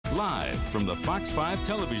Live from the Fox 5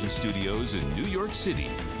 television studios in New York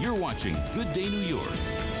City, you're watching Good Day New York.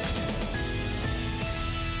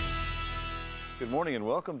 Good morning and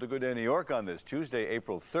welcome to Good Day New York on this Tuesday,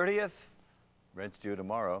 April 30th. Rent's due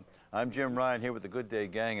tomorrow. I'm Jim Ryan here with the Good Day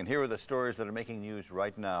Gang, and here are the stories that are making news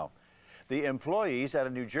right now. The employees at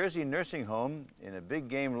a New Jersey nursing home in a big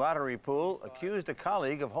game lottery pool accused a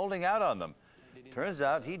colleague of holding out on them. Turns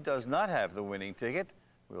out he does not have the winning ticket.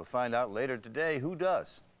 We'll find out later today who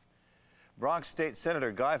does. Bronx State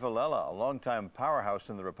Senator Guy Villela, a longtime powerhouse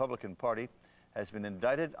in the Republican Party, has been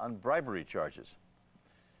indicted on bribery charges.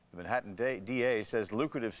 The Manhattan DA says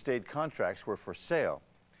lucrative state contracts were for sale.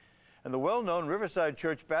 And the well-known Riverside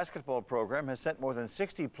Church basketball program has sent more than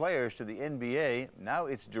 60 players to the NBA. Now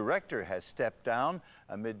its director has stepped down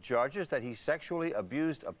amid charges that he sexually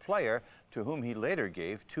abused a player to whom he later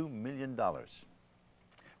gave $2 million.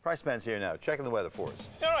 Price Man's here now, checking the weather for us.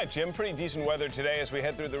 All right, Jim, pretty decent weather today as we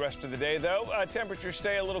head through the rest of the day, though. Temperatures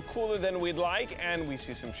stay a little cooler than we'd like, and we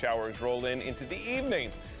see some showers roll in into the evening.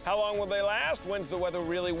 How long will they last? When's the weather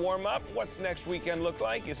really warm up? What's next weekend look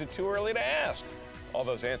like? Is it too early to ask? All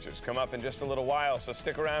those answers come up in just a little while, so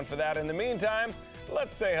stick around for that. In the meantime,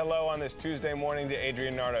 let's say hello on this Tuesday morning to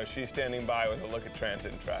Adrienne Nardo. She's standing by with a look at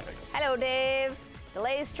transit and traffic. Hello, Dave.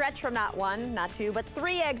 Delays stretch from not one, not two, but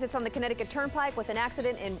three exits on the Connecticut Turnpike with an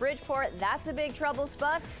accident in Bridgeport. That's a big trouble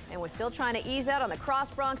spot, and we're still trying to ease out on the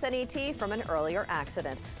Cross Bronx NET from an earlier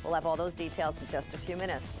accident. We'll have all those details in just a few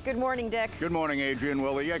minutes. Good morning, Dick. Good morning, Adrienne.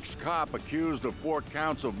 Well, the ex-cop accused of 4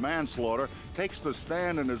 counts of manslaughter takes the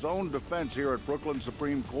stand in his own defense here at Brooklyn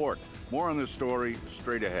Supreme Court. More on this story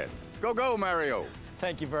straight ahead. Go, go, Mario.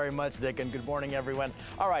 Thank you very much, Dick, and good morning, everyone.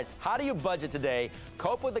 All right, how do you budget today,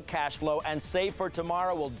 cope with the cash flow, and save for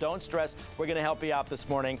tomorrow? Well, don't stress. We're going to help you out this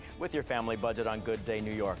morning with your family budget on Good Day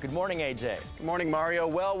New York. Good morning, AJ. Good morning, Mario.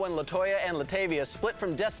 Well, when LaToya and Latavia split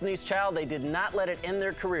from Destiny's Child, they did not let it end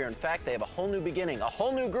their career. In fact, they have a whole new beginning, a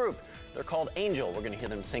whole new group. They're called Angel. We're going to hear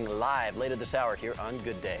them sing live later this hour here on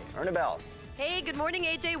Good Day. Earn a bell. Hey, good morning,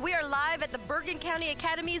 AJ. We are live at the Bergen County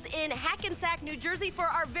Academies in Hackensack, New Jersey for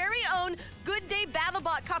our very own Good Day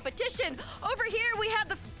BattleBot competition. Over here, we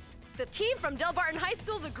have the team from Del Barton High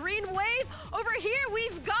School, the Green Wave. Over here,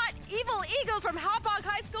 we've got Evil Eagles from Hauppauge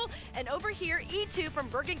High School. And over here, E2 from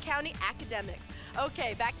Bergen County Academics.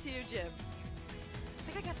 Okay, back to you, Jim.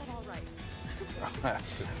 I think I got that all right.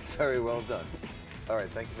 Very well done. All right,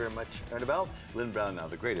 thank you very much, Ernabelle. Lynn Brown now,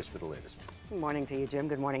 the greatest with the latest. Good morning to you, Jim.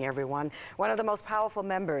 Good morning, everyone. One of the most powerful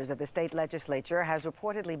members of the state legislature has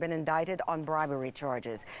reportedly been indicted on bribery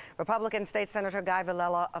charges. Republican State Senator Guy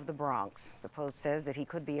Villela of the Bronx. The Post says that he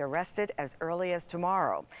could be arrested as early as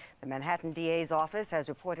tomorrow. The Manhattan DA's office has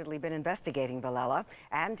reportedly been investigating Villela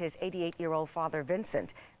and his 88-year-old father,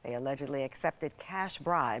 Vincent. They allegedly accepted cash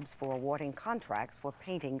bribes for awarding contracts for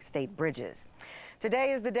painting state bridges.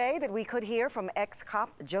 Today is the day that we could hear from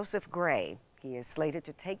ex-cop Joseph Gray. He is slated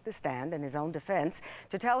to take the stand in his own defense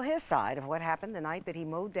to tell his side of what happened the night that he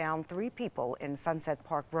mowed down 3 people in Sunset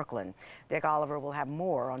Park, Brooklyn. Dick Oliver will have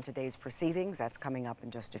more on today's proceedings. That's coming up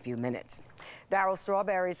in just a few minutes. Darryl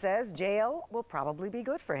Strawberry says jail will probably be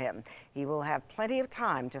good for him. He will have plenty of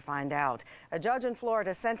time to find out. A judge in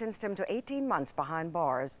Florida sentenced him to 18 months behind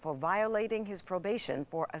bars for violating his probation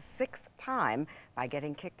for a 6th time by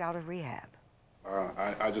getting kicked out of rehab.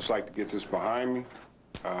 I just like to get this behind me.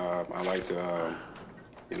 I like to,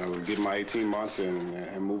 get my 18 months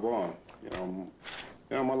and move on.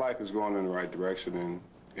 My life is going in the right direction,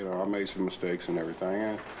 and I made some mistakes and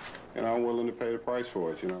everything, and I'm willing to pay the price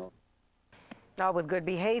for it. Now, with good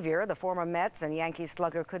behavior, the former Mets and Yankees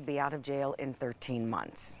slugger could be out of jail in 13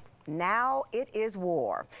 months. Now it is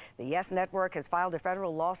war. The Yes Network has filed a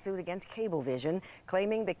federal lawsuit against Cablevision,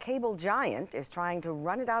 claiming the cable giant is trying to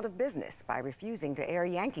run it out of business by refusing to air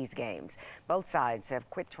Yankees games. Both sides have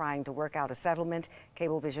quit trying to work out a settlement.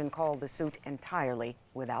 Cablevision called the suit entirely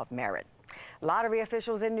without merit. Lottery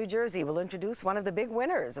officials in New Jersey will introduce one of the big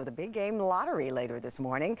winners of the big game lottery later this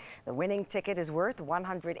morning. The winning ticket is worth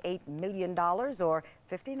 $108 million, or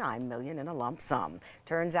 $59 million in a lump sum.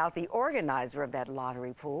 Turns out the organizer of that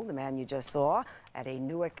lottery pool, the man you just saw at a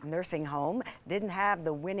Newark nursing home, didn't have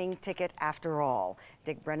the winning ticket after all.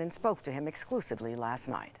 Dick Brennan spoke to him exclusively last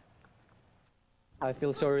night. I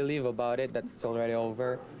feel so relieved about it that it's already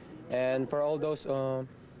over. And for all those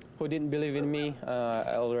who didn't believe in me,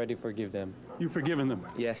 I already forgive them. You've forgiven them?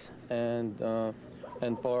 Yes, and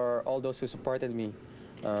for all those who supported me,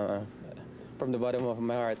 from the bottom of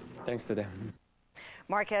my heart, thanks to them.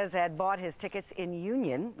 Marquez had bought his tickets in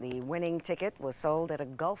Union. The winning ticket was sold at a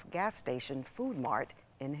Gulf gas station food mart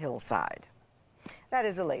in Hillside. That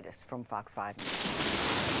is the latest from Fox 5 News.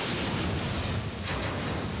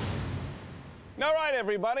 right,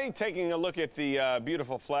 everybody, taking a look at the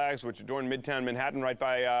beautiful flags which adorn Midtown Manhattan right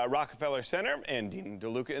by Rockefeller Center, and Dean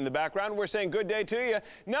DeLuca in the background. We're saying good day to you.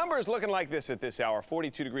 Numbers looking like this at this hour,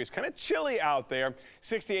 42 degrees. Kind of chilly out there,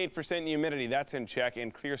 68% humidity. That's in check,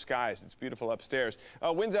 and clear skies. It's beautiful upstairs.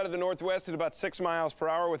 Winds out of the northwest at about 6 miles per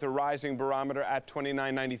hour with a rising barometer at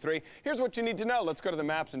 29.93. Here's what you need to know. Let's go to the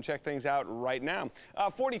maps and check things out right now.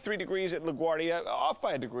 43 degrees at LaGuardia, off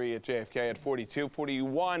by a degree at JFK at 42,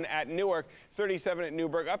 41 at Newark, 37 at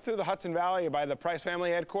Newburgh, up through the Hudson Valley by the Price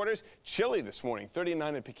family headquarters. Chilly this morning,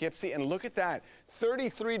 39 at Poughkeepsie, and look at that,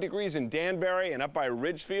 33 degrees in Danbury and up by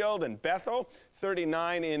Ridgefield and Bethel.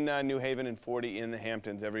 39 in New Haven and 40 in the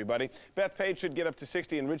Hamptons, everybody. Bethpage should get up to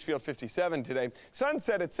 60 and Ridgefield 57 today.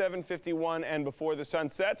 Sunset at 7:51, and before the sun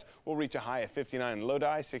sets, we'll reach a high of 59 in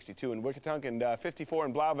Lodi, 62 in Wicotunk, and 54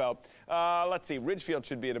 in Blauvelt. Let's see, Ridgefield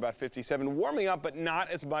should be at about 57, warming up, but not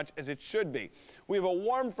as much as it should be. We have a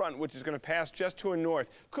warm front which is going to pass just to our north.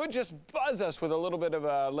 Could just buzz us with a little bit of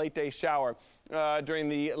a late day shower during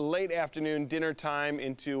the late afternoon, dinner time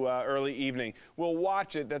into early evening. We'll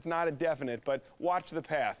watch it. That's not a definite, but watch the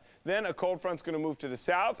path. Then a cold front's going to move to the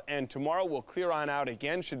south, and tomorrow we'll clear on out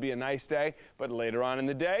again. Should be a nice day, but later on in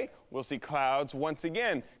the day, we'll see clouds once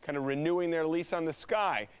again, kind of renewing their lease on the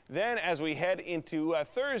sky. Then as we head into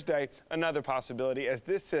Thursday, another possibility as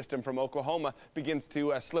this system from Oklahoma begins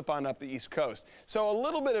to slip on up the East Coast. So a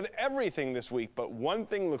little bit of everything this week, but one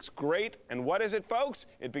thing looks great. And what is it, folks?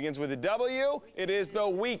 It begins with a W. It is the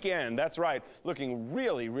weekend. That's right. Looking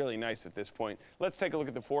really, really nice at this point. Let's take a look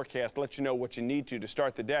at the forecast, let you know what you need to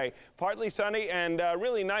start the day. Partly sunny and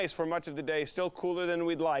really nice for much of the day. Still cooler than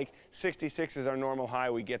we'd like. 66 is our normal high.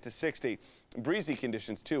 We get to 60. Breezy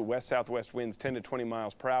conditions too. West-southwest winds 10 to 20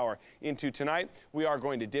 miles per hour. Into tonight, we are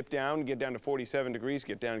going to dip down, get down to 47 degrees,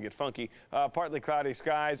 get down and get funky. Partly cloudy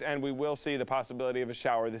skies, and we will see the possibility of a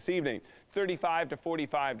shower this evening. 35 to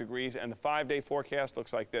 45 degrees, and the 5-day forecast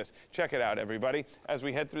looks like this. Check it out, everybody. As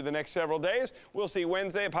we head through the next several days, we'll see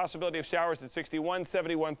Wednesday, a possibility of showers at 61,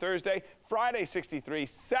 71 Thursday, Friday 63,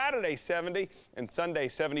 Saturday 70, and Sunday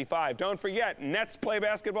 75. Don't forget, Nets play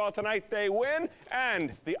basketball tonight. They win,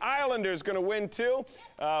 and the Islanders going to win too.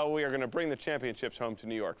 We are going to bring the championships home to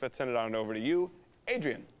New York. Let's send it on over to you,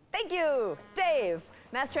 Adrian. Thank you, Dave.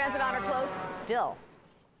 Mass transit on or close? Still.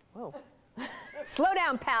 Whoa. Slow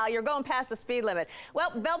down, pal. You're going past the speed limit. Well,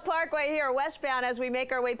 Belt Parkway here westbound as we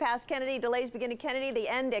make our way past Kennedy. Delays begin at Kennedy, the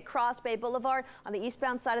end at Cross Bay Boulevard. On the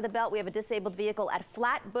eastbound side of the belt, we have a disabled vehicle at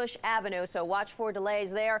Flatbush Avenue, so watch for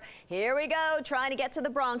delays there. Here we go, trying to get to the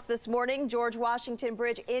Bronx this morning. George Washington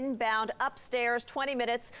Bridge inbound upstairs, 20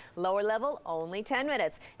 minutes. Lower level, only 10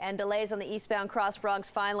 minutes. And delays on the eastbound Cross Bronx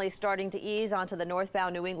finally starting to ease onto the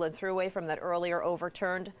northbound New England Thruway from that earlier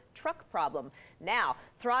overturned truck problem. Now,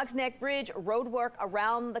 Throgs Neck Bridge, road work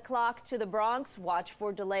around the clock to the Bronx. Watch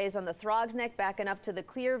for delays on the Throgs Neck, backing up to the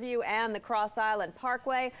Clearview and the Cross Island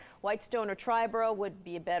Parkway. Whitestone or Triborough would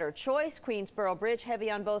be a better choice. Queensboro Bridge,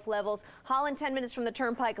 heavy on both levels. Holland, 10 minutes from the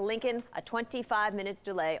Turnpike. Lincoln, a 25-minute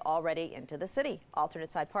delay already into the city.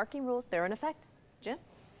 Alternate side parking rules, they're in effect. Jim?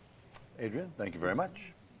 Adrian, thank you very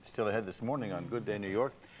much. Still ahead this morning on Good Day New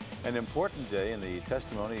York. An important day in the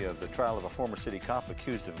testimony of the trial of a former city cop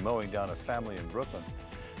accused of mowing down a family in Brooklyn.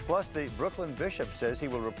 Plus, the Brooklyn bishop says he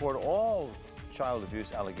will report all child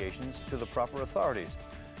abuse allegations to the proper authorities.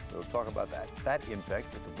 We'll talk about that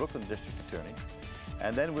impact with the Brooklyn district attorney.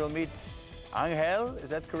 And then we'll meet Angel, is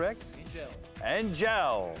that correct?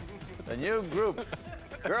 Angel, the new group.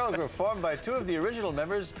 Girl group formed by two of the original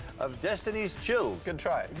members of Destiny's Child. Good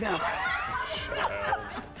try.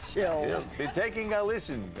 Chill. He'll be taking a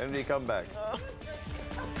listen when we come back.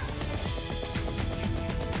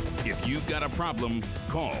 If you've got a problem,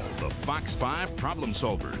 call the Fox 5 Problem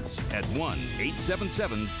Solvers at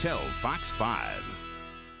 1-877-TEL-FOX-5.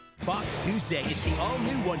 Fox Tuesday is the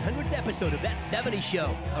all-new 100th episode of That 70s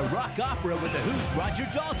Show, a rock opera with The Who's Roger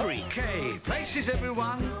Daltrey. Okay, places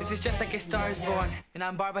everyone. This is just like A Star is Born, and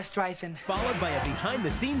I'm Barbara Streisand. Followed by a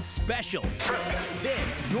behind-the-scenes special. Then,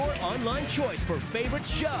 your online choice for favorite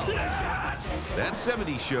show. That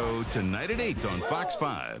 70s Show, tonight at 8 on Fox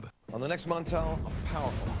 5. On the next Montel, I'm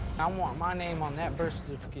powerful. I want my name on that birth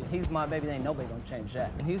certificate. He's my baby, ain't nobody gonna change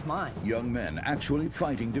that. And he's mine. Young men actually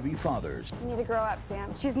fighting to be fathers. You need to grow up,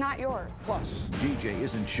 Sam. She's not yours. Plus, DJ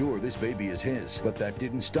isn't sure this baby is his, but that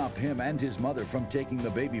didn't stop him and his mother from taking the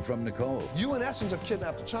baby from Nicole. You, in essence, have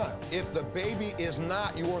kidnapped a child. If the baby is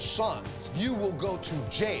not your son, you will go to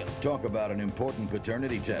jail. Talk about an important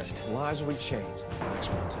paternity test. Lives will be changed on the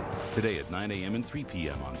next Montel. Today at 9 a.m. and 3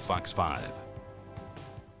 p.m. on Fox 5.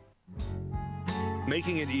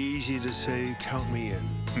 Making it easy to say, count me in.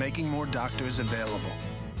 Making more doctors available.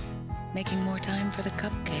 Making more time for the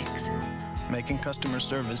cupcakes. Making customer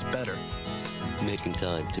service better. Making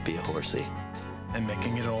time to be a horsey. And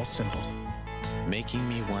making it all simple. Making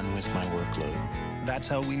me one with my workload. That's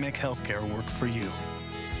how we make healthcare work for you.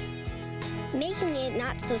 Making it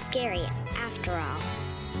not so scary, after all.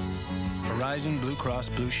 Horizon Blue Cross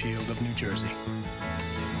Blue Shield of New Jersey.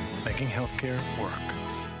 Making healthcare work.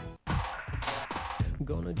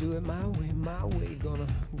 Gonna do it my way, my way.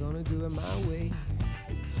 Gonna do it my way.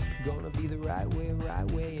 Gonna be the right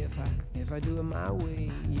way if I do it my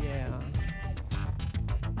way, yeah.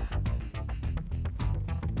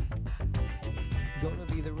 Gonna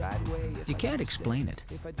be the right way. You can't explain it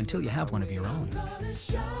until you have one of your own.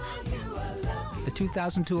 The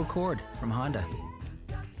 2002 Accord from Honda.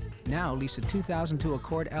 Now lease a 2002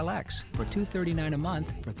 Accord LX for $239 a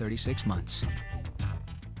month for 36 months.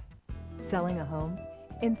 Selling a home?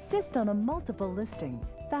 Insist on a multiple listing.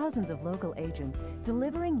 Thousands of local agents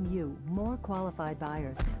delivering you more qualified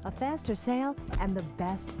buyers, a faster sale, and the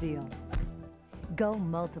best deal. Go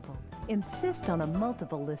multiple. Insist on a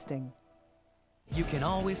multiple listing. You can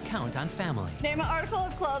always count on family. Name an article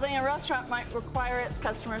of clothing a restaurant might require its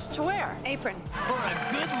customers to wear. Apron. Or a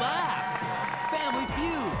good laugh. Family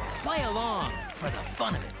Feud. Play along for the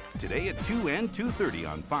fun of it. Today at 2 and 2:30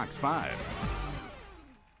 on Fox 5.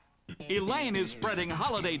 Elaine is spreading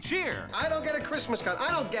holiday cheer. I don't get a Christmas card. I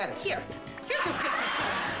don't get it. Here's your Christmas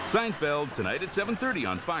card. Seinfeld tonight at 7:30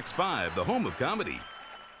 on Fox 5, the home of comedy.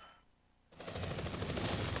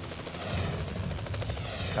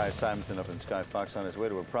 Kai Simonson up in Sky Fox on his way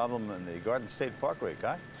to a problem in the Garden State Parkway.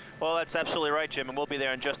 Kai? Well, that's absolutely right, Jim, and we'll be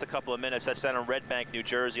there in just a couple of minutes. That's down in Red Bank, New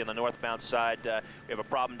Jersey, on the northbound side. We have a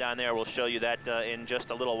problem down there. We'll show you that in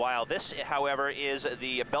just a little while. This, however, is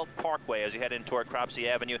the Belt Parkway as you head in toward Cropsey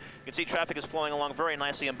Avenue. You can see traffic is flowing along very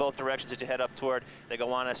nicely in both directions as you head up toward the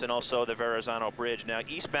Gowanus and also the Verrazano Bridge. Now,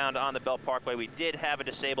 eastbound on the Belt Parkway, we did have a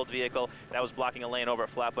disabled vehicle that was blocking a lane over at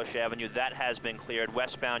Flatbush Avenue. That has been cleared.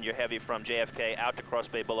 Westbound, you're heavy from JFK out to Cross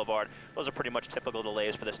Bay Boulevard. Those are pretty much typical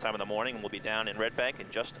delays for this time of the morning, and we'll be down in Red Bank in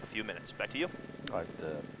just a few minutes. Back to you. All right,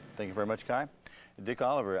 thank you very much, Kai. Dick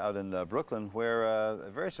Oliver out in Brooklyn, where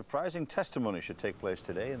a very surprising testimony should take place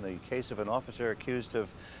today in the case of an officer accused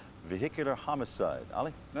of vehicular homicide.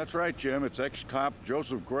 Ollie? That's right, Jim. It's ex-cop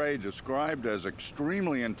Joseph Gray, described as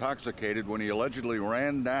extremely intoxicated when he allegedly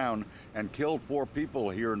ran down and killed 4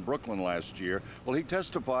 people here in Brooklyn last year. Well, he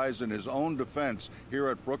testifies in his own defense here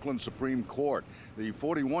at Brooklyn Supreme Court. The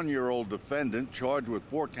 41-year-old defendant, charged with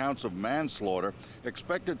 4 counts of manslaughter,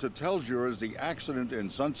 expected to tell jurors the accident in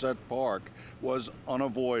Sunset Park was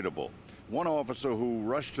unavoidable. One officer who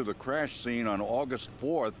rushed to the crash scene on August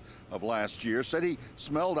 4th of last year said he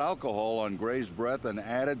smelled alcohol on Gray's breath and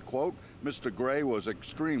added, quote, Mr. Gray was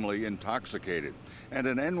extremely intoxicated. And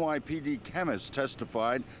an NYPD chemist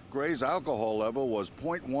testified Gray's alcohol level was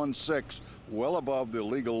 0.16, well above the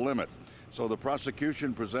legal limit. So the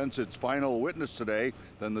prosecution presents its final witness today,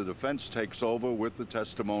 then the defense takes over with the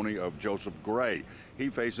testimony of Joseph Gray. He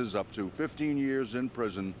faces up to 15 years in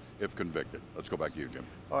prison if convicted. Let's go back to you, Jim.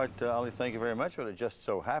 All right, Ollie, thank you very much. Well, it just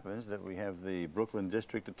so happens that we have the Brooklyn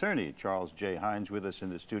District Attorney, Charles J. Hines, with us in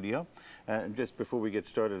the studio. Just before we get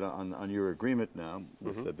started on your agreement now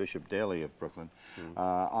with Bishop Daley of Brooklyn,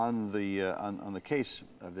 on the case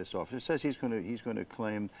of this officer, it says he's going to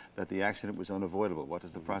claim that the accident was unavoidable. What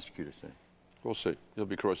does the prosecutor say? We'll see. He'll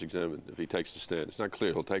be cross-examined if he takes the stand. It's not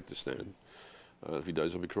clear he'll take the stand. If he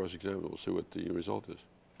does, he'll be cross-examined. We'll see what the result is.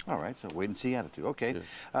 All right, so wait-and-see attitude. Okay.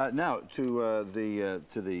 Yeah. Now to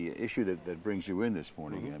the issue that brings you in this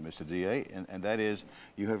morning, Mr. DA, and that is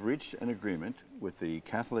you have reached an agreement with the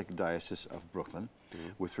Catholic Diocese of Brooklyn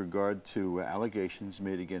with regard to allegations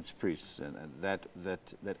made against priests, and that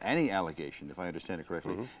any allegation, if I understand it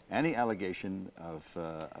correctly, any allegation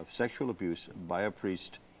of sexual abuse by a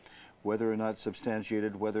priest, whether or not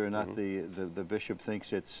substantiated, whether or not the bishop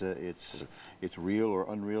thinks it's real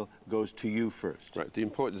or unreal, goes to you first. Right. The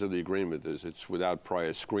importance of the agreement is it's without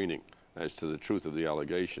prior screening as to the truth of the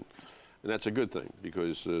allegation. And that's a good thing,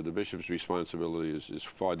 because the bishop's responsibility is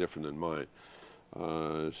far different than mine.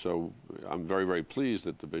 So I'm very, very pleased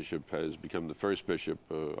that the bishop has become the first bishop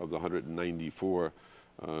of the 194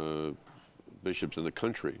 bishops in the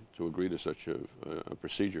country to agree to such a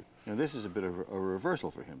procedure. Now this is a bit of a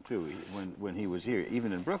reversal for him too. When he was here,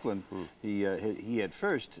 even in Brooklyn, he at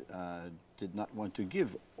first did not want to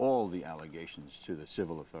give all the allegations to the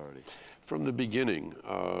civil authorities. From the beginning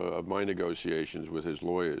of my negotiations with his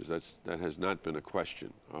lawyers, that has not been a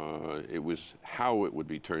question. It was how it would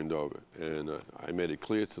be turned over, and I made it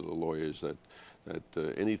clear to the lawyers that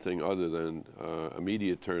anything other than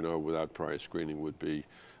immediate turnover without prior screening would be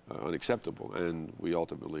unacceptable, and we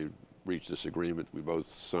ultimately reach this agreement. We both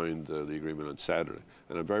signed the agreement on Saturday,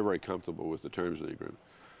 and I'm very, very comfortable with the terms of the agreement.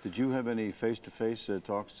 Did you have any face-to-face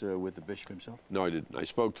talks with the bishop himself? No, I didn't. I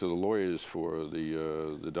spoke to the lawyers for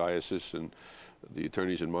the diocese, and the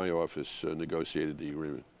attorneys in my office negotiated the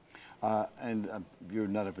agreement. You're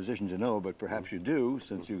not in a position to know, but perhaps you do,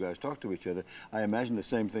 since you guys talk to each other. I imagine the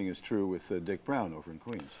same thing is true with Dick Brown over in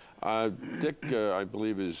Queens. Dick, I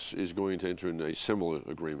believe, is going to enter in a similar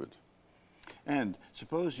agreement. And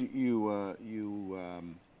suppose you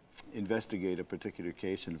investigate a particular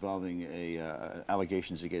case involving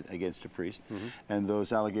allegations against a priest, and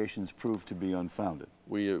those allegations prove to be unfounded.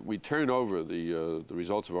 We turn over the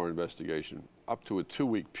results of our investigation up to a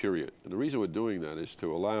 2-week period. And the reason we're doing that is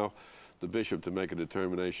to allow the bishop to make a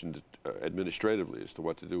determination administratively as to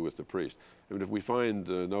what to do with the priest. I mean, if we find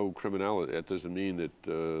no criminality, that doesn't mean that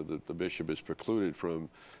the bishop is precluded from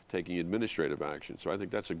taking administrative action. So I think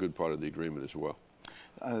that's a good part of the agreement as well.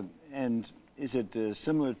 And is it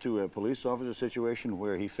similar to a police officer situation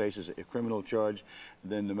where he faces a criminal charge,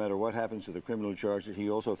 then no matter what happens to the criminal charge,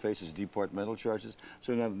 he also faces departmental charges?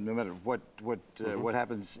 So no matter what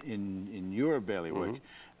happens in your bailiwick,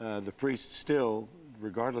 the priest still,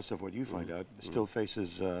 regardless of what you find out, still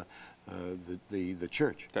faces the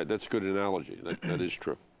church. That's a good analogy. That is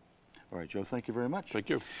true. All right, Joe, thank you very much. Thank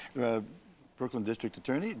you. Brooklyn District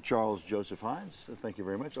Attorney Charles Joseph Hines, thank you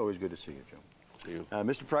very much. Always good to see you, Joe. See you.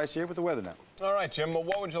 Mr. Price here with the weather now. All right, Jim, well,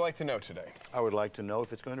 what would you like to know today? I would like to know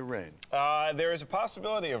if it's going to rain. There is a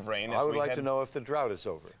possibility of rain. I would like to know if the drought is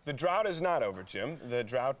over. The drought is not over, Jim. The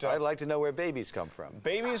drought... I'd like to know where babies come from.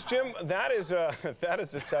 Babies, Jim, that is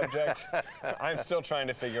a subject I'm still trying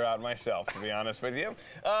to figure out myself, to be honest with you.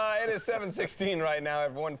 It is 7:16 right now,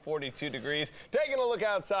 everyone, 42 degrees. Taking a look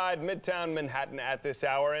outside Midtown Manhattan at this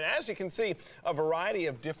hour, and as you can see, a variety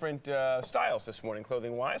of different styles this morning,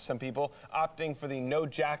 clothing-wise. Some people opting for the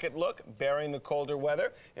no-jacket look, bearing the colder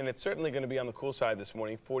weather, and it's certainly going to be on the cool side this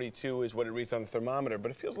morning. 42 is what it reads on the thermometer, but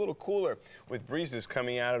it feels a little cooler with breezes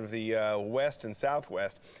coming out of the west and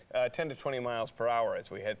southwest, 10 to 20 miles per hour as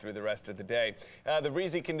we head through the rest of the day. The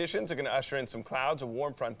breezy conditions are going to usher in some clouds. A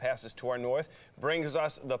warm front passes to our north, brings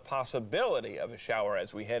us the possibility of a shower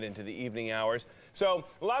as we head into the evening hours. So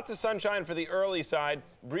lots of sunshine for the early side,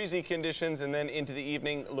 breezy conditions, and then into the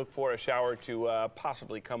evening, look for a shower to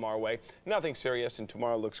possibly come our way. Nothing serious, and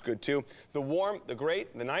tomorrow looks good too. The warm, the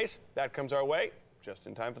great, the nice, that comes our way just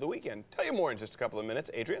in time for the weekend. Tell you more in just a couple of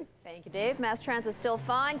minutes. Adrian? Thank you, Dave. Mass transit still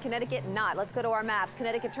fine. Connecticut not. Let's go to our maps.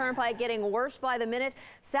 Connecticut Turnpike getting worse by the minute.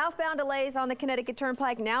 Southbound delays on the Connecticut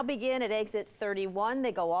Turnpike now begin at exit 31.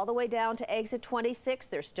 They go all the way down to exit 26.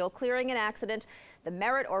 They're still clearing an accident. The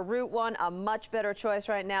Merritt or Route 1, a much better choice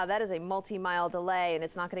right now. That is a multi-mile delay, and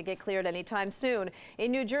it's not going to get cleared anytime soon.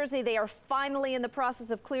 In New Jersey, they are finally in the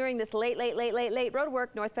process of clearing this late road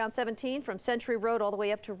work. Northbound 17 from Century Road all the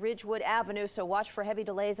way up to Ridgewood Avenue, so watch for heavy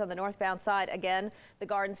delays on the northbound side. Again, the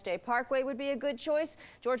Garden State Parkway would be a good choice.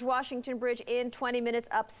 George Washington Bridge in 20 minutes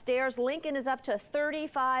upstairs. Lincoln is up to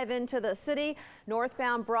 35 into the city.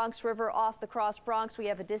 Northbound Bronx River off the Cross Bronx. We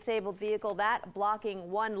have a disabled vehicle that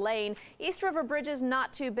blocking one lane. East River Bridge is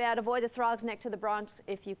not too bad. Avoid the Throgs Neck to the Bronx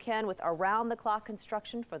if you can with around-the-clock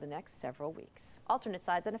construction for the next several weeks. Alternate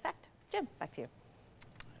sides in effect. Jim, back to you.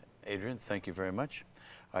 Adrian, thank you very much.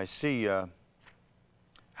 I see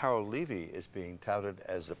Harold Levy is being touted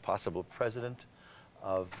as the possible president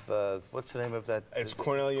of, what's the name of that? It's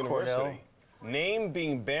Cornell University. Name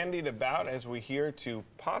being bandied about as we hear to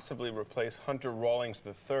possibly replace Hunter Rawlings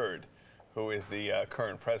III, who is the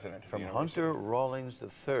current president. From Hunter Rawlings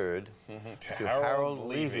III to Harold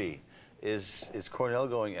Levy. Is Cornell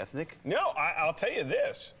going ethnic? No, I'll tell you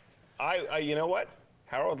this. You know what?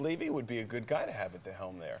 Harold Levy would be a good guy to have at the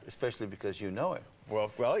helm there. Especially because you know him.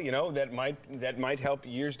 Well, you know, that might help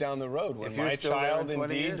years down the road when my child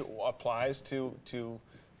indeed applies to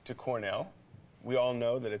Cornell. We all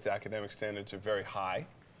know that its academic standards are very high.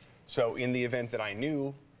 So in the event that I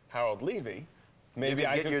knew Harold Levy, maybe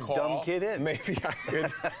I could get your call, dumb kid in. Maybe I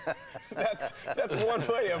could. that's one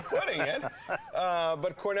way of putting it.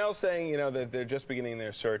 But Cornell's saying, you know, that they're just beginning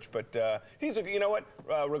their search. But he's a, you know what?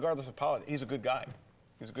 Regardless of politics, he's a good guy.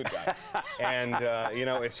 He's a good guy. And you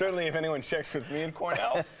know, certainly if anyone checks with me in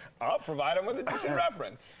Cornell, I'll provide him with a decent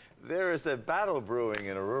reference. There is a battle brewing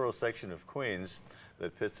in a rural section of Queens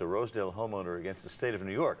that pits a Rosedale homeowner against the state of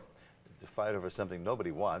New York to fight over something nobody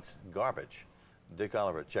wants, garbage. Dick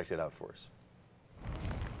Oliver checked it out for us.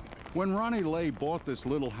 When Ronnie Lay bought this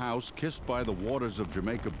little house kissed by the waters of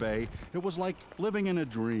Jamaica Bay, it was like living in a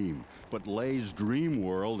dream. But Lay's dream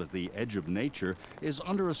world at the edge of nature is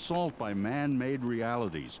under assault by man-made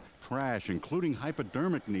realities. Trash, including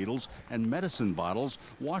hypodermic needles and medicine bottles,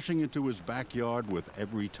 washing into his backyard with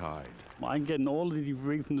every tide. I'm getting all the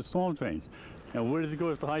debris from the storm drains. And where does it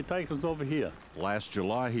go if the high tide comes over here? Last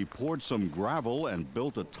July, he poured some gravel and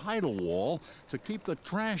built a tidal wall to keep the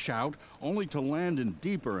trash out, only to land in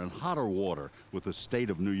deeper and hotter water with the state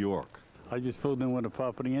of New York. I just filled in where the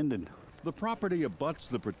property ended. The property abuts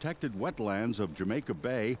the protected wetlands of Jamaica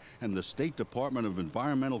Bay, and the State Department of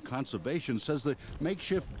Environmental Conservation says the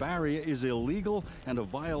makeshift barrier is illegal and a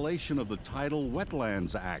violation of the Tidal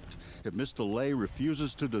Wetlands Act. If Mr. Lay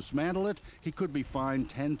refuses to dismantle it, he could be fined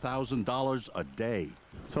 $10,000 a day.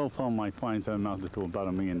 So far, my fines have amounted to about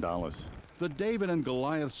 $1 million. The David and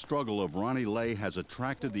Goliath struggle of Ronnie Lay has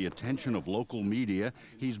attracted the attention of local media.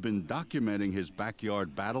 He's been documenting his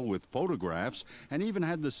backyard battle with photographs and even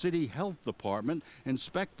had the city health department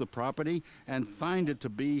inspect the property and find it to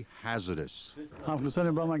be hazardous. I'm concerned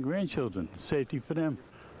about my grandchildren, safety for them.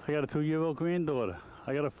 I got a 2-year-old granddaughter.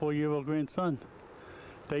 I got a 4-year-old grandson.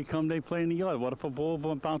 They come, they play in the yard. What if a ball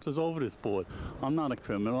bounces over this board? I'm not a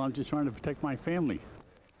criminal. I'm just trying to protect my family.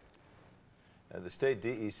 The state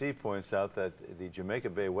DEC points out that the Jamaica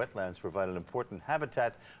Bay wetlands provide an important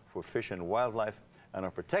habitat for fish and wildlife and are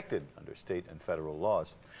protected under state and federal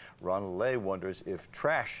laws. Ronald Lay wonders if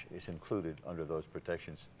trash is included under those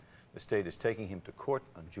protections. The state is taking him to court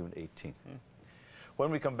on June 18th.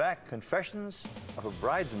 When we come back, confessions of a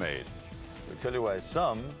bridesmaid. We'll tell you why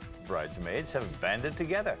some bridesmaids have banded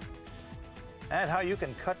together and how you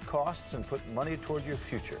can cut costs and put money toward your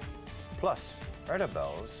future. Plus, Erda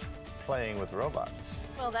Bells playing with robots.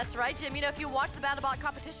 Well, that's right, Jim. You know, if you watch the BattleBot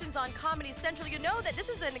competitions on Comedy Central, you know that this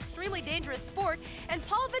is an extremely dangerous sport. And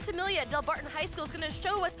Paul Ventimiglia at Del Barton High School is going to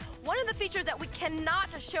show us one of the features that we cannot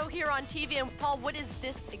show here on TV. And Paul, what is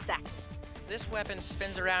this exactly? This weapon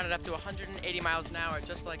spins around at up to 180 miles an hour,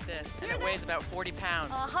 just like this, and it weighs about 40 pounds.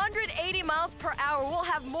 180 miles per hour. We'll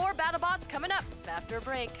have more BattleBots coming up after a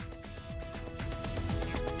break.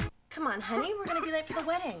 Come on, honey, we're gonna be late for the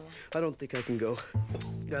wedding. I don't think I can go.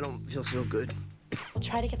 I don't feel so good. We'll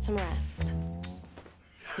try to get some rest.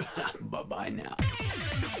 Bye-bye now.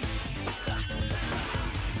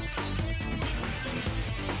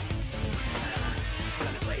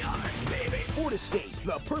 Gonna play hard, baby. Ford Escape,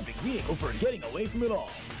 the perfect vehicle for getting away from it all.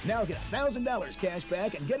 Now get $1,000 cash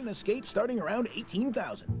back and get an Escape starting around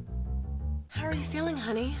 $18,000. How are you feeling,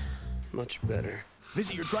 honey? Much better.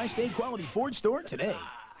 Visit your Tri-State Quality Ford store today.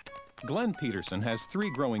 Glenn Peterson has 3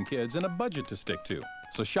 growing kids and a budget to stick to,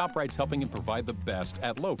 so ShopRite's helping him provide the best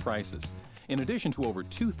at low prices. In addition to over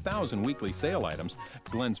 2,000 weekly sale items,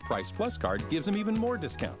 Glenn's Price Plus card gives him even more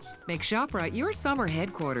discounts. Make ShopRite your summer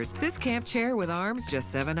headquarters. This camp chair with arms,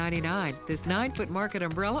 just $7.99. This 9-foot market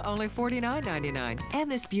umbrella, only $49.99. And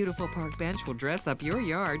this beautiful park bench will dress up your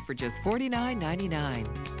yard for just $49.99.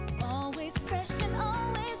 Always fresh and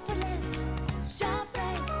always for less. ShopRite.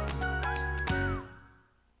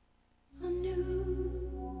 A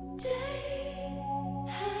new day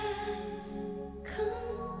has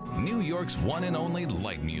come. New York's one and only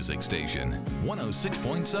light music station,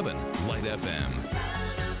 106.7 Light FM.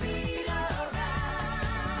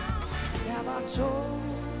 Have I told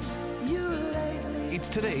you lately? It's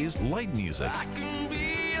today's light music. I can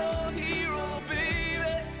be your hero,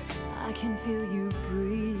 baby. I can feel you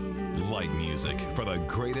breathe. Light music for the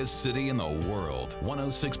greatest city in the world,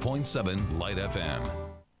 106.7 Light FM.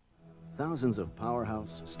 Thousands of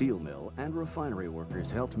powerhouse, steel mill, and refinery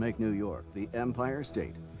workers helped make New York the Empire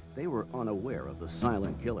State. They were unaware of the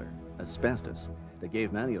silent killer, asbestos, that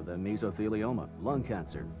gave many of them mesothelioma, lung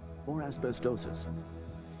cancer, or asbestosis.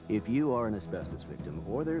 If you are an asbestos victim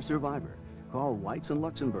or their survivor, call Whites and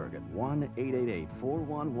Luxembourg at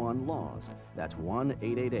 1-888-411-LAWS. That's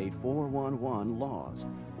 1-888-411-LAWS.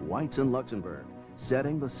 Whites and Luxembourg,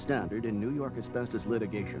 setting the standard in New York asbestos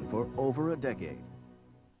litigation for over a decade.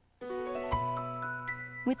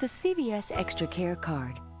 With the CVS Extra Care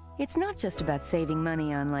card, it's not just about saving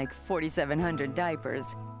money on like 4,700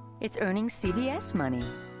 diapers. It's earning CVS money.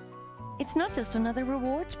 It's not just another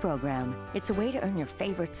rewards program. It's a way to earn your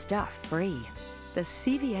favorite stuff free. The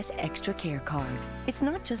CVS Extra Care card. It's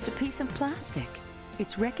not just a piece of plastic.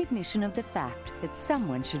 It's recognition of the fact that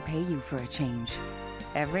someone should pay you for a change.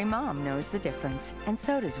 Every mom knows the difference, and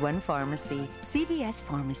so does one pharmacy. CVS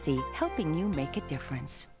Pharmacy, helping you make a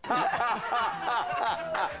difference.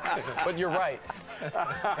 But you're right.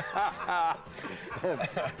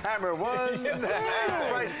 Hammer one,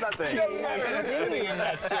 price nothing. Doesn't matter who's sitting in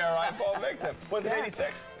that chair, I fall victim. Was it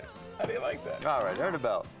 86? How do you like that? All right, heard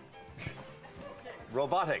about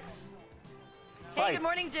robotics. Hey, Fights. good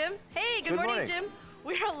morning, Jim. Hey, good morning, Jim.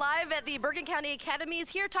 We are live at the Bergen County Academies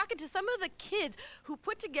here talking to some of the kids who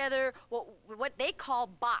put together what they call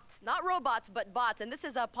bots. Not robots, but bots. And this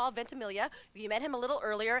is Paul Ventimiglia. You met him a little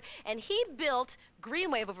earlier. And he built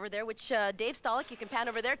Greenwave over there, which Dave Stolick, you can pan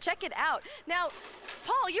over there. Check it out. Now,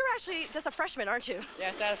 Paul, you're actually just a freshman, aren't you?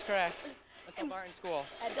 Yes, that is correct. At Del Barton School.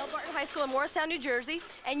 At Del Barton High School in Morristown, New Jersey.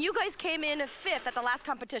 And you guys came in 5th at the last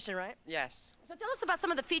competition, right? Yes. So tell us about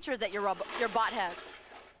some of the features that your bot had.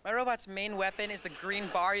 My robot's main weapon is the green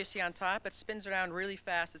bar you see on top. It spins around really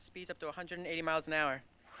fast. It speeds up to 180 miles an hour.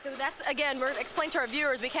 So that's, again, we're explaining to our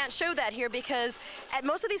viewers, we can't show that here because at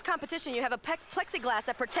most of these competitions, you have a plexiglass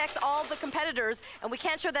that protects all the competitors, and we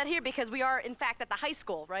can't show that here because we are, in fact, at the high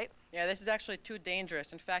school, right? Yeah, this is actually too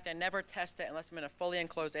dangerous. In fact, I never test it unless I'm in a fully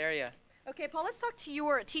enclosed area. Okay, Paul, let's talk to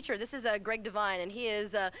your teacher. This is Greg Devine, and he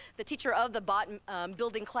is the teacher of the bot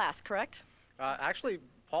building class, correct? Actually,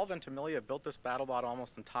 Paul Ventimiglia built this BattleBot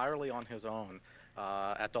almost entirely on his own.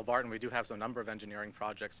 At Del Barton, we do have a number of engineering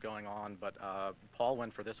projects going on, but Paul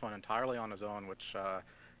went for this one entirely on his own, which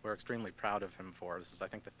we're extremely proud of him for. This is, I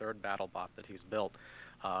think, the 3rd BattleBot that he's built.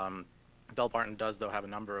 Del Barton does, though, have a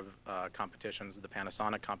number of competitions, the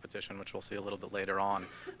Panasonic competition, which we'll see a little bit later on.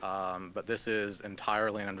 But this is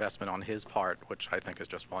entirely an investment on his part, which I think is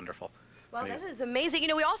just wonderful. Well, that is amazing. You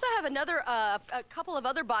know, we also have another, a couple of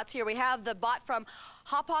other bots here. We have the bot from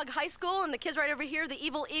Hauppauge High School and the kids right over here, the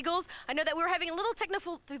Evil Eagles. I know that we were having a little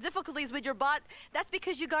technical difficulties with your bot. That's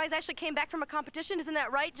because you guys actually came back from a competition, isn't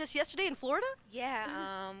that right, just yesterday in Florida?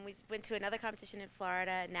 Yeah, we went to another competition in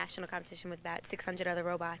Florida, a national competition with about 600 other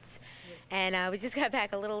robots. And we just got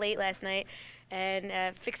back a little late last night,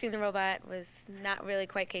 and fixing the robot was not really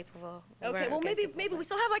quite capable. Okay, well, maybe we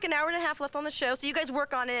still have like an hour and a half left on the show, so you guys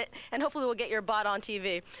work on it, and hopefully we'll get your bot on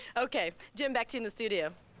TV. Okay, Jim, back to you in the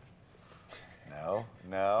studio.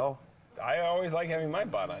 No. I always like having my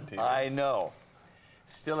bot on TV. I know.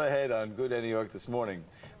 Still ahead on Good Day New York this morning,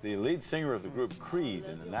 the lead singer of the group Creed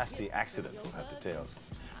in a nasty accident. We'll have details.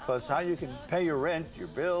 Plus, how you can pay your rent, your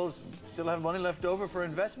bills, and still have money left over for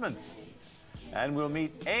investments. And we'll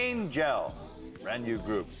meet Angel, brand new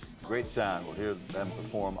group. Great sound. We'll hear them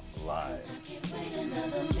perform live.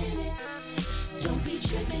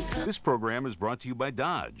 This program is brought to you by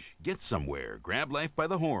Dodge. Get somewhere. Grab life by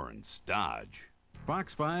the horns. Dodge.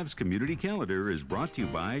 Fox 5's Community Calendar is brought to you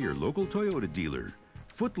by your local Toyota dealer.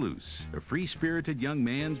 Footloose, a free-spirited young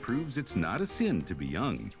man proves it's not a sin to be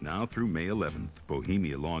young. Now through May 11th,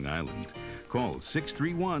 Bohemia, Long Island. Call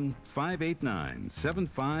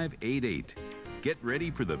 631-589-7588. Get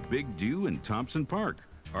ready for the Big Do in Thompson Park.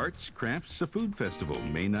 Arts, Crafts, a Food Festival,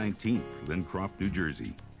 May 19th, Lincroft, New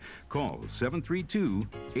Jersey. Call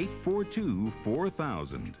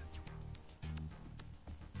 732-842-4000.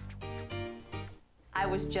 I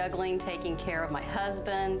was juggling taking care of my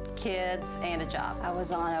husband, kids, and a job. I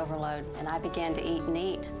was on overload, and I began to eat and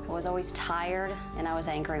eat. I was always tired, and I was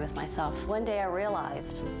angry with myself. One day I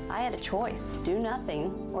realized I had a choice. Do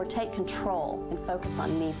nothing or take control and focus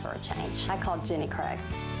on me for a change. I called Jenny Craig.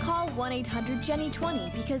 Call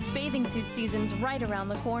 1-800-JENNY-20 because bathing suit season's right around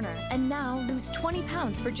the corner. And now lose 20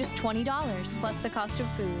 pounds for just $20 plus the cost of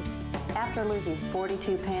food. After losing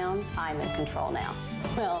 42 pounds, I'm in control now.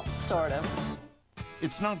 Well, sort of.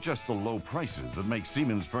 It's not just the low prices that make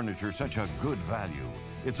Siemens Furniture such a good value.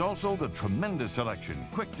 It's also the tremendous selection,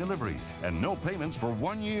 quick delivery, and no payments for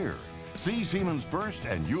 1 year. See Siemens first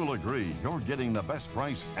and you'll agree you're getting the best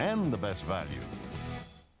price and the best value.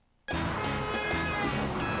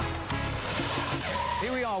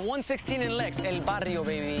 Here we are, 116 and Lex, El Barrio,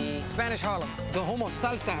 baby. Spanish Harlem, the home of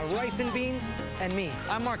salsa, rice and beans, and me.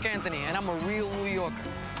 I'm Mark Anthony, and I'm a real New Yorker.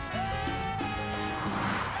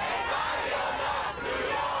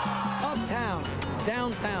 Uptown,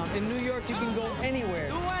 downtown. In New York, you can go anywhere.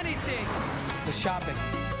 Do anything. The shopping,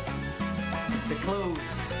 the clothes,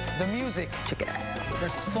 the music. Check it out.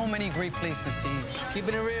 There's so many great places to eat.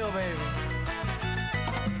 Keeping it real, baby.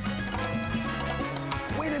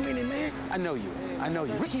 Wait a minute, man. I know you.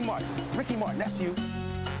 Ricky Martin. Ricky Martin, that's you.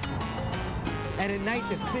 And at night,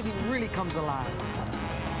 the city really comes alive.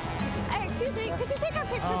 Hey, excuse me, could you take our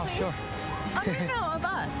picture, please? Sure. Oh, no, of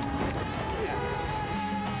us.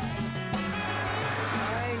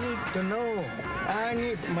 To know. I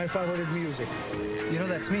need my favorite music. You know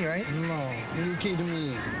that's me, right? No, you kidding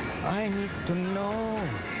me. I need to know.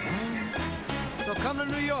 So come to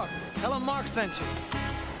New York. Tell them Mark sent you.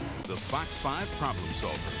 The Fox 5 Problem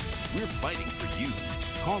Solver. We're fighting for you.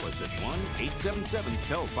 Call us at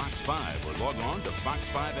 1-877-TEL-FOX5 or log on to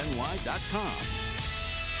fox5ny.com.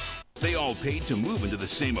 They all paid to move into the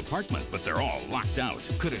same apartment, but they're all locked out.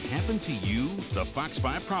 Could it happen to you? The Fox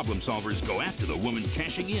 5 problem solvers go after the woman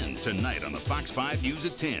cashing in tonight on the Fox 5 News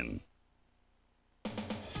at 10.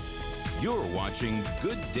 You're watching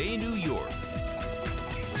Good Day New York.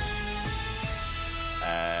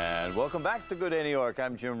 And welcome back to Good Day New York.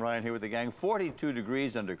 I'm Jim Ryan here with the gang. 42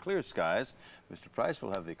 degrees under clear skies. Mr. Price will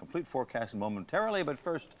have the complete forecast momentarily, but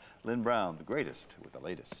first, Lynn Brown, the greatest with the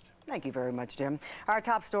latest. Thank you very much, Jim. Our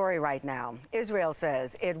top story right now. Israel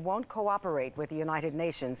says it won't cooperate with the United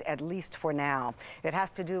Nations, at least for now. It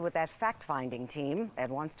has to do with that fact-finding team that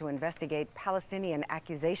wants to investigate Palestinian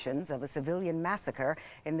accusations of a civilian massacre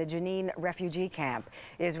in the Jenin refugee camp.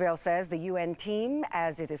 Israel says the UN team,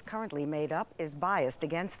 as it is currently made up, is biased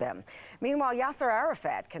against them. Meanwhile, Yasser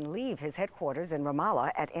Arafat can leave his headquarters in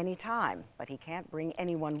Ramallah at any time, but he can't bring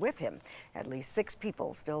anyone with him. At least 6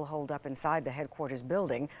 people still holed up inside the headquarters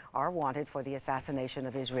building are wanted for the assassination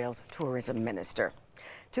of Israel's tourism minister.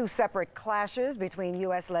 2 separate clashes between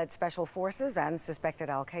U.S.-led special forces and suspected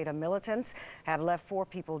al-Qaeda militants have left 4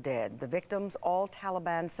 people dead. The victims, all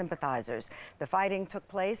Taliban sympathizers. The fighting took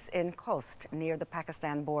place in Khost, near the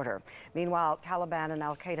Pakistan border. Meanwhile, Taliban and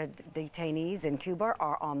al-Qaeda detainees in Cuba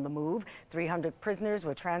are on the move. 300 prisoners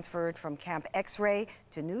were transferred from Camp X-Ray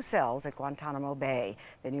to new cells at Guantanamo Bay.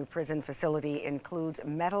 The new prison facility includes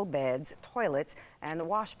metal beds, toilets, and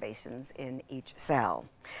wash basins in each cell.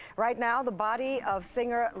 Right now, the body of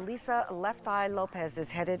singer Lisa Left Eye Lopez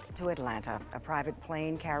is headed to Atlanta. A private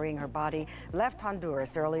plane carrying her body left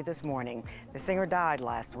Honduras early this morning. The singer died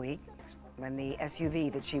last week when the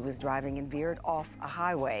SUV that she was driving in veered off a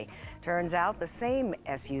highway. Turns out the same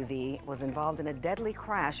SUV was involved in a deadly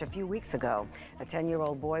crash a few weeks ago. A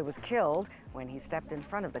 10-year-old boy was killed when he stepped in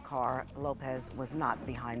front of the car. Lopez was not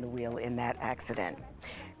behind the wheel in that accident.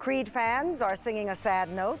 Creed fans are singing a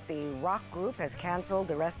sad note. The rock group has canceled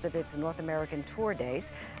the rest of its North American tour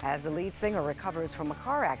dates as the lead singer recovers from a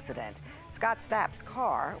car accident. Scott Stapp's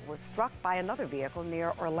car was struck by another vehicle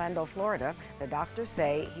near Orlando, Florida. The doctors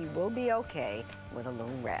say he will be okay with a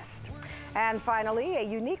little rest. And finally, a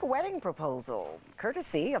unique wedding proposal,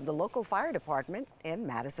 courtesy of the local fire department in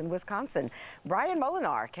Madison, Wisconsin. Brian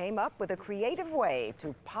Molinar came up with a creative way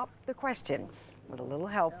to pop the question. With a little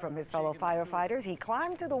help from his fellow firefighters, he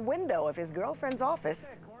climbed to the window of his girlfriend's office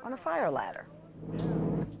on a fire ladder.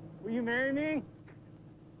 Will you marry me?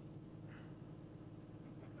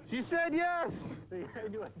 She said yes.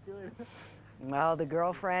 Well, the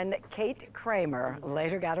girlfriend, Kate Kramer,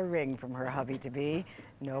 later got a ring from her hubby-to-be.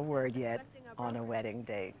 No word yet on a wedding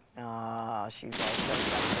date. Ah, she's all so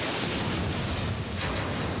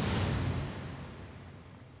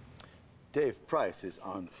Dave Price is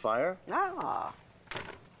on fire. Ah.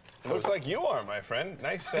 Looks like you are, my friend.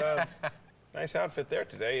 Nice, nice outfit there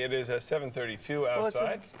today. It is 7:32 outside.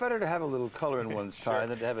 Well, it's better to have a little color in one's tie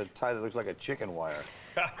than to have a tie that looks like a chicken wire.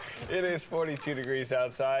 It is 42 degrees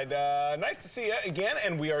outside. Nice to see you again,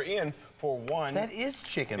 and we are in for one. That is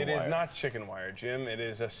chicken wire. It is not chicken wire, Jim. It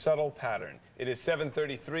is a subtle pattern. It is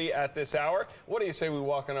 7:33 at this hour. What do you say we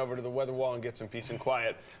walk on over to the weather wall and get some peace and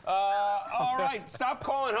quiet? All right, stop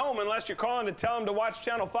calling home unless you're calling to tell them to watch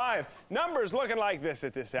Channel 5. Numbers looking like this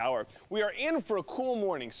at this hour. We are in for a cool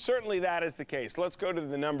morning. Certainly that is the case. Let's go to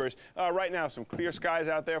the numbers. Right now, some clear skies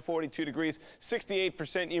out there, 42 degrees,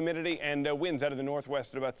 68% humidity, and winds out of the northwest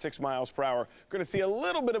at about 6 miles per hour. Going to see a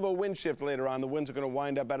little bit of a wind shift later on. The winds are going to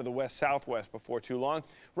wind up out of the west-southwest before too long.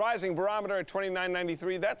 Rising barometer at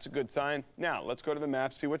 29.93. That's a good sign. Now, let's go to the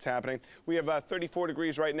map, see what's happening. We have 34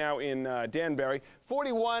 degrees right now in Danbury,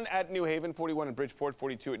 41 at New Haven, 41 at Bridgeport,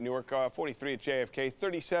 42 at Newark, 43 at JFK,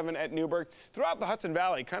 37 at Newburgh. Throughout the Hudson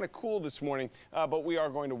Valley, kind of cool this morning, but we are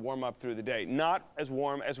going to warm up through the day. Not as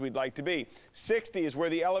warm as we'd like to be. 60 is where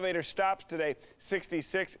the elevator stops today.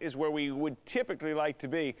 66 is where we would typically like to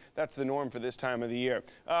be. That's the norm for this time of the year.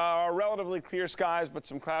 Relatively clear skies, but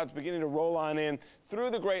some clouds beginning to roll on in through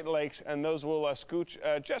the Great Lakes, and those will scooch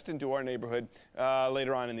just into our neighborhood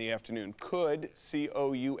later on in the afternoon. Could,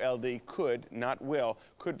 C-O-U-L-D, could, not will,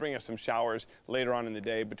 could bring us some showers later on in the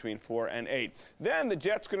day between 4 and 8. Then the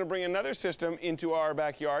jet's going to bring another system into our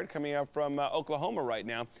backyard coming up from Oklahoma right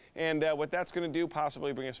now, and what that's going to do,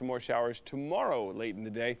 possibly bring us some more showers tomorrow late in the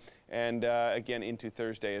day, and again into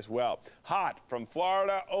Thursday as well. Hot from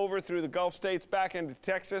Florida over through the Gulf states, back into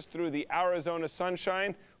Texas, through the Arizona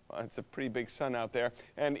sunshine. It's a pretty big sun out there,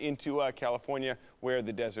 and into California where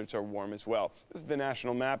the deserts are warm as well. This is the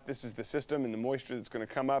national map. This is the system and the moisture that's going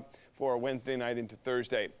to come up for Wednesday night into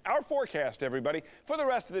Thursday. Our forecast, everybody, for the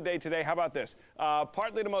rest of the day today. How about this?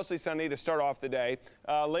 Partly to mostly sunny to start off the day.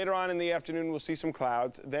 Later on in the afternoon, we'll see some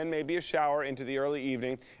clouds, then maybe a shower into the early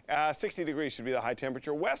evening. 60 degrees should be the high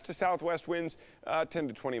temperature. West to southwest winds 10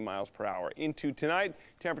 to 20 miles per hour. Into tonight,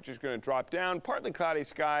 temperature's going to drop down. Partly cloudy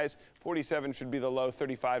skies. 47 should be the low,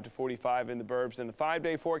 35 to 45 in the burbs. And the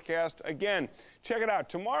 5-day forecast, again, check it out.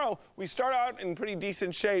 Tomorrow, we start out in pretty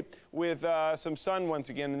decent shape with some sun once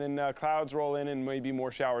again, and then clouds roll in and maybe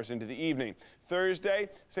more showers into the evening. Thursday,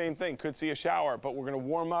 same thing, could see a shower, but we're going to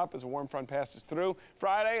warm up as a warm front passes through.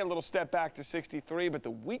 Friday, a little step back to 63, but the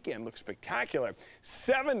weekend looks spectacular.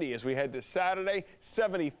 70 as we head to Saturday,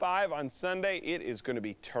 75 on Sunday. It is going to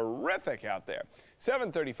be terrific out there.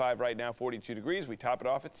 7:35 right now, 42 degrees. We top it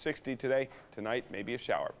off at 60 today. Tonight, maybe a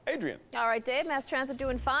shower. Adrian. All right, Dave, mass transit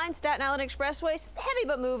doing fine. Staten Island Expressway, heavy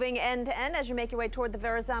but moving end to end as you make your way toward the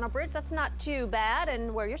Verrazano Bridge. That's not too bad,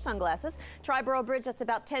 and wear your sunglasses. Triborough Bridge, that's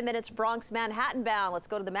about 10 minutes Bronx, Manhattan bound. Let's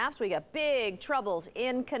go to the maps. We got big troubles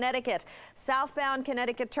in Connecticut. Southbound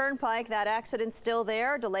Connecticut Turnpike, that accident's still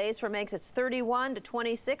there. Delays from exits 31 to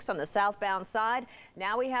 26 on the southbound side.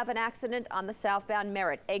 Now we have an accident on the southbound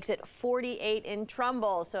Merritt, exit 48 in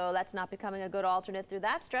Trumbull, so that's not becoming a good alternate through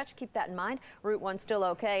that stretch. Keep that in mind. Route 1 still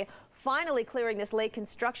okay. Finally clearing this late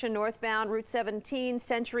construction northbound Route 17,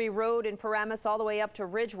 Century Road in Paramus all the way up to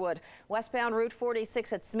Ridgewood. Westbound Route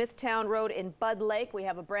 46 at Smithtown Road in Bud Lake. We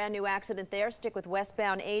have a brand new accident there. Stick with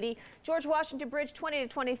westbound 80. George Washington Bridge 20 to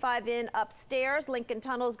 25 in upstairs. Lincoln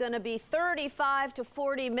Tunnel is going to be 35 to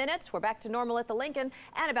 40 minutes. We're back to normal at the Lincoln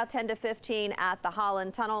and about 10 to 15 at the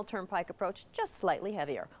Holland Tunnel. Turnpike approach just slightly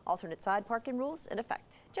heavier. Alternate side parking rules in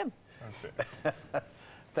effect. Jim. That's it.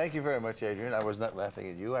 Thank you very much, Adrian. I was not laughing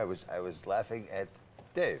at you. I was laughing at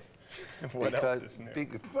Dave. What else is new?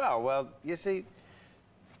 Well, you see,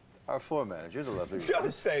 our floor manager, the lovely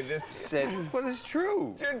Don't say this. said, well, it's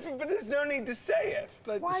true. But there's no need to say it.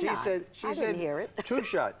 But Why she not? said, I didn't hear it.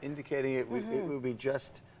 two-shot, indicating it would be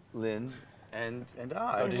just Lynn and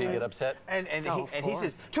I. Oh, did he get upset? And he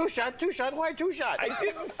says, two-shot, why two-shot? I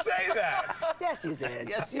didn't say that. Yes, you did.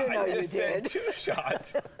 Yes, you know I you just said did.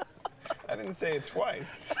 two-shot. I didn't say it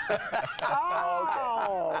twice.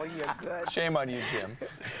 Oh, you're good. Shame on you, Jim.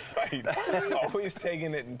 Right. Always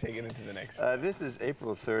taking it to the next. This is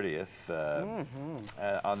April 30th.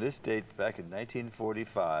 On this date, back in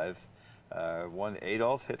 1945, one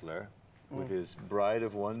Adolf Hitler, with his bride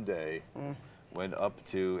of one day, went up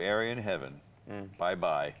to Aryan heaven.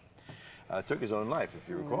 Bye-bye. Took his own life, if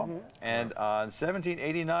you recall. And on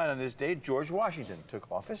 1789, on this date, George Washington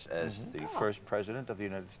took office as the first president of the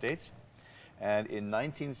United States. And in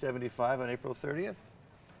 1975, on April 30th,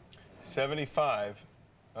 75,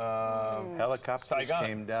 helicopters Saigon.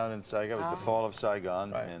 came down in Saigon. It was the fall of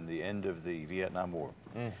Saigon and the end of the Vietnam War.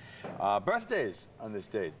 Birthdays on this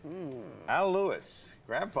date. Al Lewis,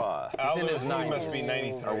 Grandpa. Al Lewis must be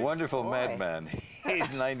 93. A wonderful madman.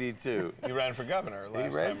 He's 92. He ran for governor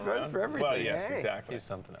last He ran time for around. everything. Well, yes, exactly. He's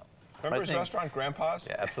something else. Remember his restaurant, Grandpa's?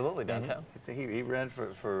 Yeah, absolutely, downtown. He ran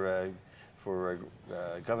for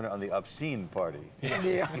governor on the obscene party.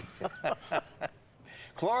 Yeah.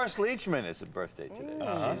 Cloris Leachman is a birthday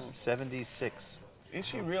today. She's 76. Is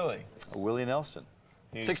she really? Willie Nelson.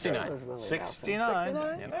 69. 69.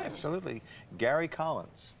 Nice. Absolutely. Gary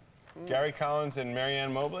Collins. Gary Collins and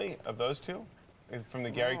Marianne Mobley, of those two? From the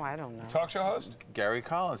Gary I don't know. talk show host? Gary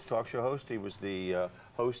Collins, talk show host. He was the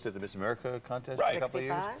host at the Miss America contest for a couple of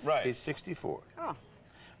years. 65? Right. He's 64. Oh.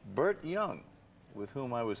 Burt Young, with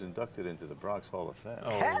whom I was inducted into the Bronx Hall of Fame.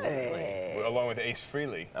 Oh, Hey. Well, along with Ace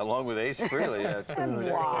Frehley. Along with Ace Frehley. There's a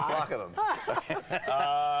flock of them.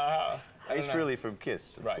 Ace Frehley from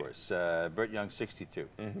Kiss, of course. Burt Young, 62.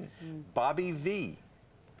 Bobby V.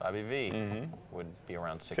 Bobby V would be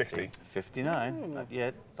around 60. 59. Not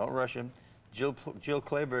yet. Don't rush him. Jill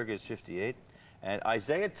Clayburgh is 58. And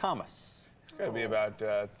Isaiah Thomas. It's got to be about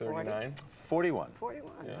 39. 41.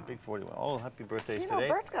 41. It's a big 41. Oh, happy birthdays You know, today.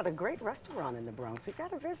 Bert's got a great restaurant in the Bronx. We've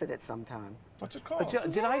got to visit it sometime. What's it called?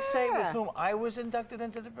 Did I say with whom I was inducted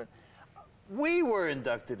into the... We were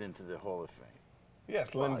inducted into the Hall of Fame.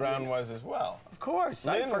 Yes, Lynn Brown was as well. Of course.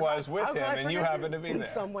 Lynn was with him, and you happened to be there.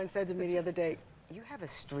 Someone said to me the other day, you have a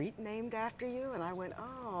street named after you? And I went,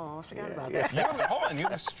 oh, I forgot about that. Hold on, you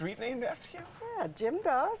have a street named after you? Yeah, Jim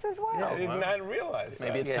does as well. I did not realize that.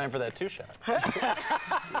 Maybe it's time for that two-shot.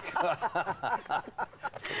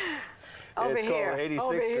 Over It's here. called 86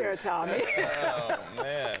 Over here, Street. Tommy. Oh,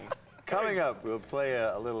 man. Coming up, we'll play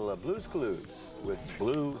a little Blues Clues with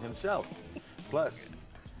Blue himself. Plus,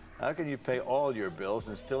 How can you pay all your bills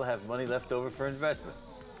and still have money left over for investment?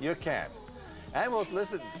 You can't. And we'll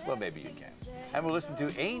listen, well, maybe you can. And we'll listen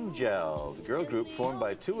to Angel, the girl group formed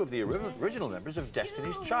by 2 of the original members of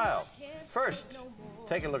Destiny's Child. First,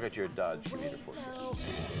 take a look at your Dodge commuter forecast.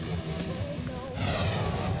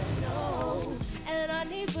 And I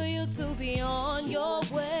need for you to be on your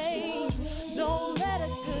way. Don't let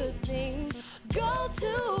a good thing go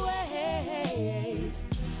to waste.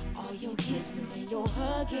 All your kissing and your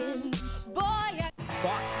hugging, boy.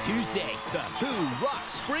 Fox Tuesday, The Who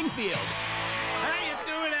rocks Springfield. How you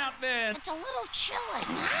doing out there? It's a little chilly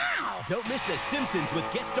now. Don't miss The Simpsons with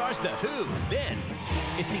guest stars The Who. Then,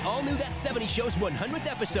 it's the all-new That 70s Show's 100th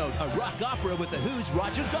episode, a rock opera with The Who's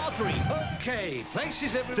Roger Daltrey. Okay,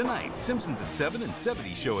 places everywhere. Tonight, Simpsons at 7 and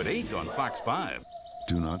 70 Show at 8 on Fox 5.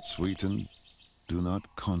 Do not sweeten, do not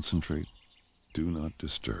concentrate, do not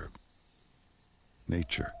disturb.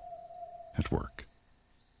 Nature at work.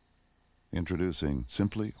 Introducing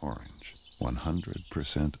Simply Orange,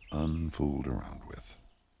 100% unfooled around with.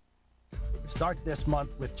 Start this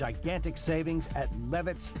month with gigantic savings at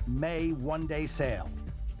Levitt's May one-day sale.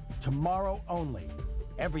 Tomorrow only,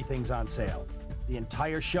 everything's on sale. The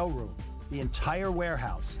entire showroom, the entire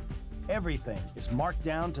warehouse. Everything is marked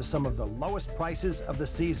down to some of the lowest prices of the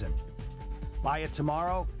season. Buy it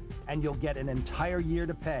tomorrow, and you'll get an entire year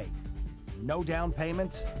to pay. No down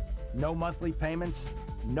payments, no monthly payments,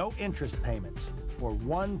 no interest payments for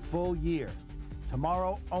 1 full year.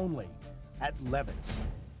 Tomorrow only at Levitt's.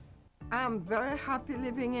 I'm very happy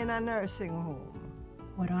living in a nursing home.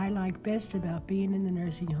 What I like best about being in the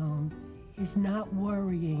nursing home is not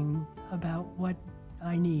worrying about what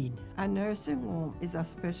I need. A nursing home is a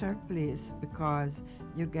special place because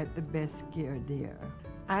you get the best care there.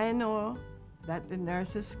 I know that the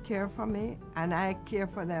nurses care for me, and I care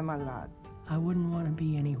for them a lot. I wouldn't want to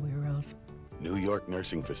be anywhere else. New York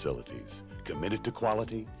Nursing Facilities, committed to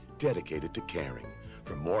quality, dedicated to caring.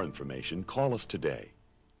 For more information, call us today.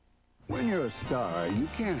 When you're a star, you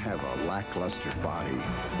can't have a lackluster body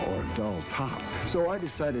or a dull top. So I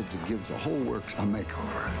decided to give the whole works a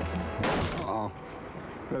makeover. Uh-oh.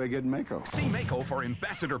 Better get Mako. See Mako for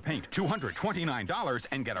Ambassador Paint, $229,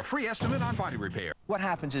 and get a free estimate on body repair. What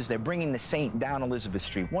happens is they're bringing the Saint down Elizabeth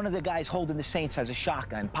Street. One of the guys holding the Saints has a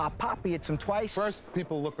shotgun. Poppy hits him twice. First,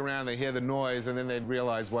 people look around, they hear the noise, and then they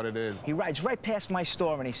realize what it is. He rides right past my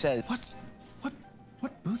store, and he says,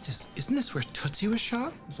 What booth is, isn't this where Tootsie was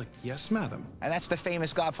shot? I was like, yes, madam. And that's the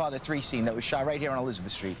famous Godfather 3 scene that was shot right here on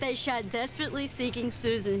Elizabeth Street. They shot Desperately Seeking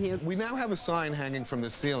Susan here. We now have a sign hanging from the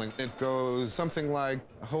ceiling. It goes something like,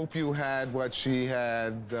 hope you had what she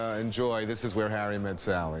had, enjoy. This is where Harry met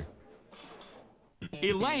Sally.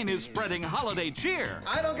 Elaine is spreading holiday cheer.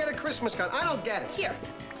 I don't get a Christmas card. I don't get it.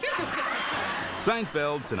 Here's your Christmas card.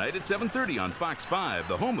 Seinfeld, tonight at 7:30 on Fox 5,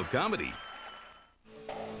 the home of comedy.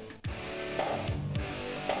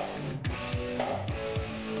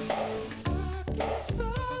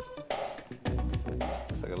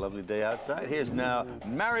 Looks like a lovely day outside. Here's now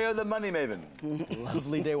Mario the Money Maven.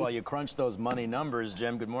 Lovely day while you crunch those money numbers,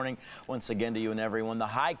 Jim. Good morning once again to you and everyone. The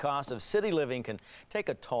high cost of city living can take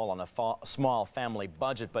a toll on a small family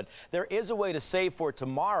budget, but there is a way to save for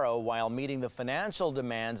tomorrow while meeting the financial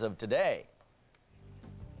demands of today.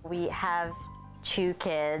 We have 2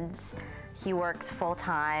 kids. He works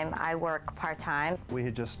full-time, I work part-time. We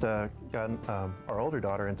had just gotten our older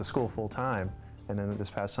daughter into school full-time, and then this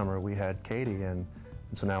past summer we had Katie, and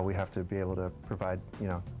so now we have to be able to provide,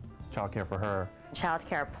 childcare for her.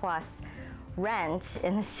 Childcare plus rent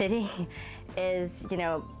in the city is,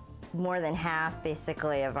 more than half,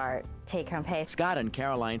 basically, of our take-home pay. Scott and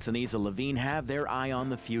Caroline Sinisa Levine have their eye on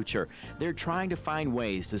the future. They're trying to find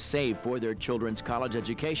ways to save for their children's college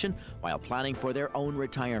education while planning for their own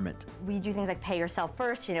retirement. We do things like pay yourself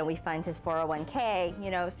first, we fund his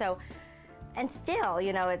 401k, so, and still,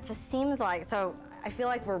 it just seems like, so I feel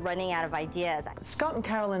like we're running out of ideas. Scott and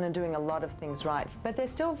Caroline are doing a lot of things right, but they're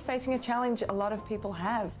still facing a challenge a lot of people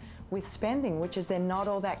have with spending, which is they're not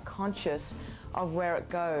all that conscious of where it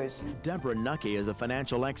goes. Deborah Nucky is a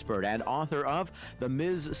financial expert and author of The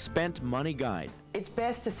Ms. Spent Money Guide. It's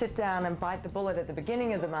best to sit down and bite the bullet at the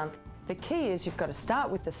beginning of the month. The key is you've got to start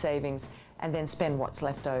with the savings and then spend what's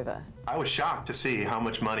left over. I was shocked to see how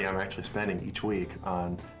much money I'm actually spending each week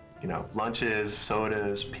on, lunches,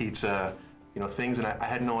 sodas, pizza, things, and I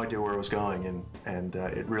had no idea where it was going, and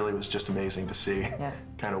it really was just amazing to see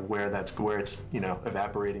kind of where it's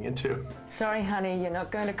evaporating into. Sorry, honey, you're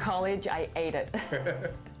not going to college. I ate it.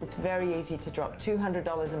 It's very easy to drop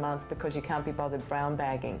 $200 a month because you can't be bothered brown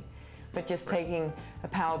bagging. but just taking a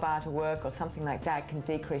power bar to work or something like that can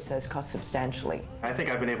decrease those costs substantially. I think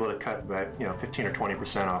I've been able to cut about 15 or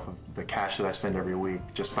 20% off of the cash that I spend every week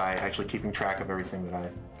just by actually keeping track of everything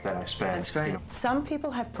that I spend. That's great. Some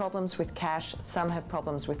people have problems with cash, some have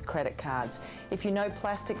problems with credit cards. If you know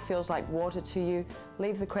plastic feels like water to you,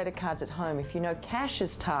 leave the credit cards at home. If you know cash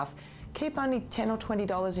is tough, keep only $10 or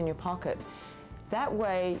 $20 in your pocket. That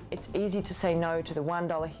way, it's easy to say no to the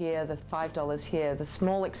 $1 here, the $5 here, the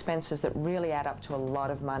small expenses that really add up to a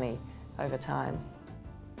lot of money over time.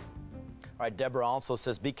 All right, Deborah also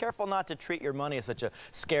says, be careful not to treat your money as such a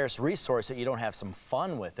scarce resource that you don't have some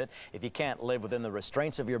fun with it. If you can't live within the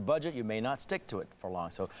restraints of your budget, you may not stick to it for long.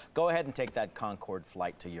 So go ahead and take that Concorde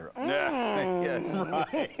flight to Europe. Yeah, yes,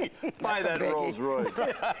 right. Buy that Rolls Royce.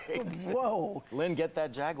 Whoa. Lynn, get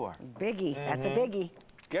that Jaguar. Biggie. That's a biggie.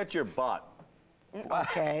 Get your bot.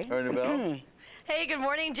 Okay. Ernabelle? Hey, good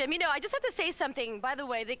morning, Jim. You know, I just have to say something. By the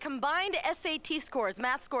way, the combined SAT scores,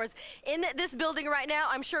 math scores, in this building right now,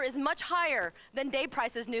 I'm sure is much higher than Dave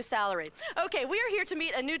Price's new salary. Okay, we are here to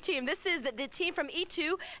meet a new team. This is the team from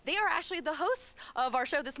E2. They are actually the hosts of our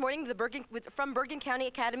show this morning, from Bergen County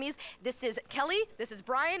Academies. This is Kelly, this is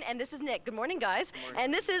Brian, and this is Nick. Good morning, guys. Good morning.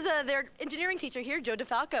 And this is their engineering teacher here, Joe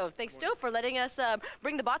DeFalco. Thanks, Joe, for letting us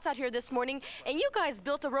bring the bots out here this morning. And you guys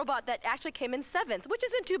built a robot that actually came in 7th, which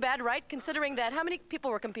isn't too bad, right, considering that how many people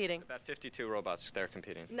were competing? About 52 robots there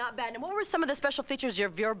competing. Not bad. And what were some of the special features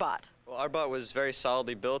of your bot? Well, our bot was very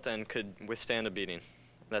solidly built and could withstand a beating.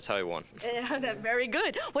 That's how he won. Very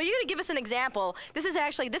good. Well, you're going to give us an example. This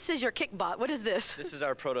is your kick bot. What is this? This is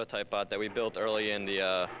our prototype bot that we built early in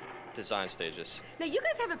the design stages. Now, you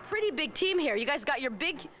guys have a pretty big team here. You guys got your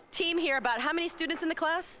big team here. About how many students in the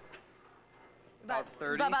class? About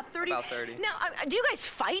 30. About 30. About 30. Now, do you guys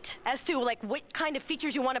fight as to like what kind of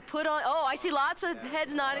features you want to put on? Oh, I see lots of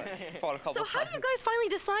heads nodding. So how do you guys finally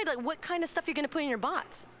decide like what kind of stuff you're going to put in your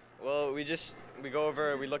bots? Well, we go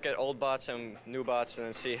over, we look at old bots and new bots and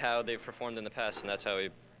then see how they've performed in the past, and that's how we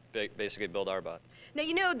basically build our bot. Now,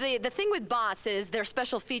 you know, the thing with bots is their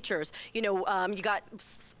special features. You know, you got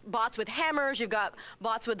bots with hammers, you've got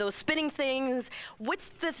bots with those spinning things. What's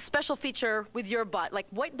the special feature with your bot? Like,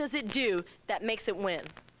 what does it do that makes it win?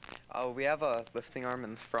 We have a lifting arm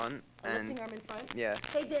in the front. Lifting arm in front? Yeah.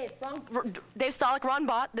 Hey, Dave. Dave Stolick, wrong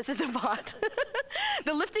bot. This is the bot.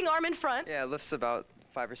 The lifting arm in front. Yeah, it lifts about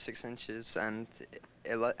 5 or 6 inches, and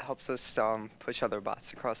it helps us push other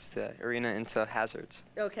bots across the arena into hazards.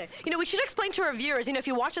 Okay. You know, we should explain to our viewers, you know, if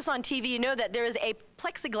you watch us on TV, you know that there is a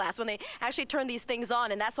plexiglass when they actually turn these things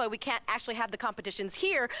on, and that's why we can't actually have the competitions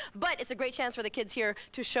here, but it's a great chance for the kids here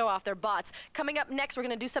to show off their bots. Coming up next, we're going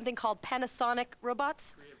to do something called Panasonic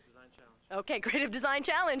Robots. Creative Design Challenge. Okay, Creative Design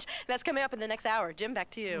Challenge. That's coming up in the next hour. Jim, back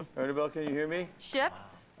to you. Ernabelle, can you hear me? Shep?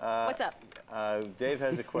 What's up? Dave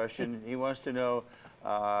has a question. He wants to know,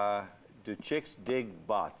 do chicks dig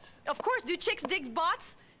bots? Of course. Do chicks dig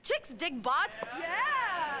bots? Chicks dig bots?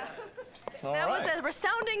 Yeah! That was a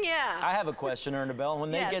resounding yeah. I have a question, Ernabelle.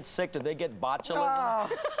 When they get sick, do they get botulism?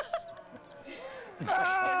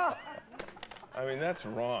 Oh. I mean, that's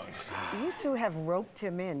wrong. You two have roped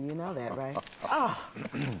him in. You know that, right? Oh.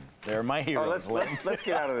 They're my heroes. Let's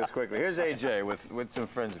get out of this quickly. Here's AJ with some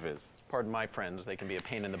friends of his. Pardon my friends, they can be a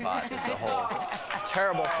pain in the butt. It's a whole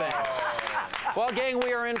terrible thing. Well, gang,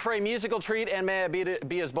 we are in for a musical treat, and may I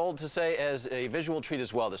be as bold to say as a visual treat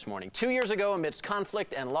as well this morning. 2 years ago, amidst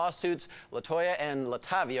conflict and lawsuits, LaToya and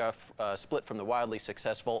Latavia split from the wildly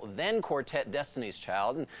successful then-quartet Destiny's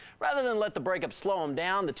Child. And rather than let the breakup slow them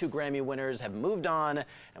down, the 2 Grammy winners have moved on,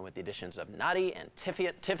 and with the additions of Nadi and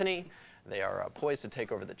Tiffany, they are poised to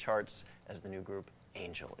take over the charts as the new group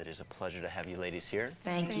Angel. It is a pleasure to have you ladies here.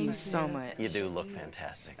 Thank you so much. You do look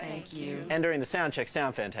fantastic. Thank you. And during the sound check,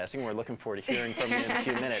 sound fantastic. And we're looking forward to hearing from you in a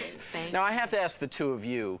few minutes. Now, I have to ask the two of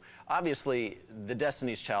you, obviously, the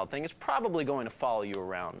Destiny's Child thing is probably going to follow you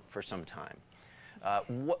around for some time.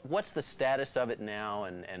 What's the status of it now,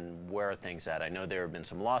 and where are things at? I know there have been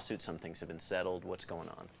some lawsuits, some things have been settled. What's going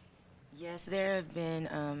on? Yes, there have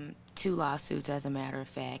been 2 lawsuits, as a matter of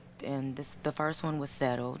fact, and the first one was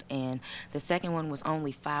settled, and the second one was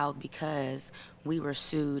only filed because we were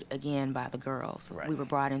sued again by the girls. Right. We were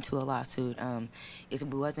brought into a lawsuit. It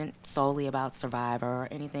wasn't solely about Survivor or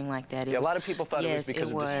anything like that. A lot of people thought it was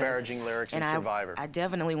because of disparaging lyrics in Survivor. I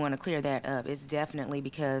definitely want to clear that up. It's definitely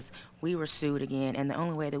because we were sued again, and the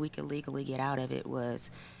only way that we could legally get out of it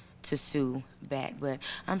was to sue back, but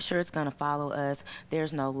I'm sure it's going to follow us.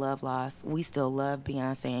 There's no love lost. We still love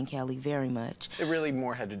Beyonce and Kelly very much. It really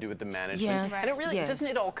more had to do with the management. Yes. And it really, doesn't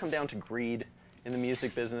it all come down to greed? in the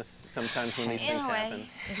music business sometimes when these things happen?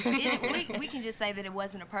 We can just say that it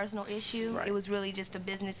wasn't a personal issue. Right. It was really just a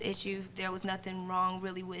business issue. There was nothing wrong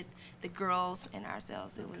really with the girls and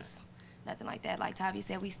ourselves. It was nothing like that. Like Tavi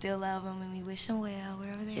said, we still love them and we wish them well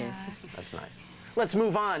wherever they are. That's nice. Let's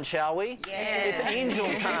move on, shall we? Yes. It's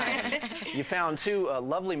Angel time. You found two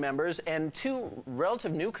lovely members and two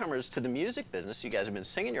relative newcomers to the music business. You guys have been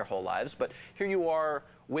singing your whole lives, but here you are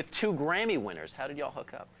with two Grammy winners. How did y'all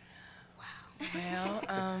hook up? Well,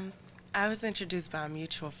 I was introduced by a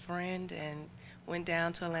mutual friend and went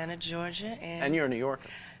down to Atlanta, Georgia. And you're a New Yorker?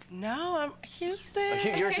 No, I'm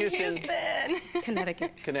Houston. You're Houston?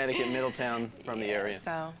 Connecticut. Connecticut, Middletown, from the area.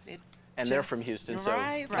 So and they're from Houston, so...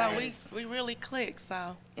 Right, so we really clicked,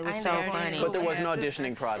 so... It was so funny. But there was an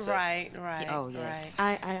auditioning process. Right. Oh, yes.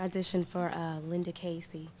 I auditioned for Linda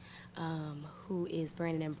Casey, who is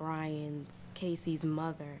Brandon and Brian Casey's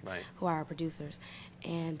mother, who are our producers.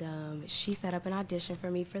 And she set up an audition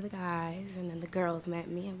for me for the guys, and then the girls met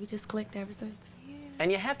me, and we just clicked ever since. And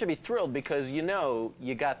you have to be thrilled because you know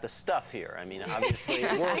you got the stuff here. I mean, obviously,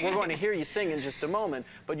 we're going to hear you sing in just a moment,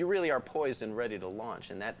 but you really are poised and ready to launch.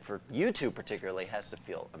 And that, for you two particularly, has to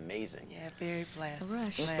feel amazing. Yeah, very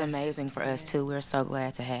blessed. It's amazing for us, too. We're so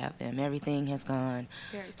glad to have them. Everything has gone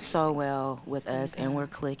so well with us, and we're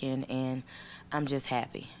clicking, and I'm just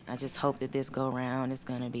happy. I just hope that this go-round is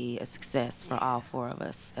going to be a success for all four of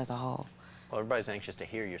us as a whole. Well, everybody's anxious to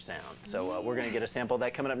hear your sound, so we're going to get a sample of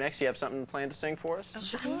that coming up next. You have something planned to sing for us?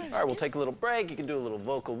 Sure. All right, we'll take a little break. You can do a little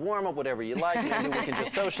vocal warm-up, whatever you like. Maybe we can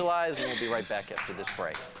just socialize, and we'll be right back after this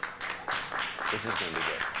break. This is going to be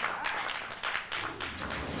good.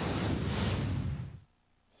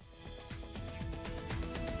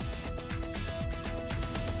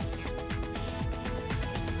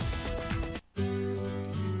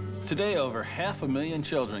 Today, over 500,000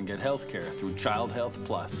 children get health care through Child Health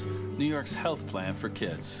Plus, New York's health plan for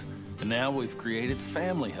kids. And now we've created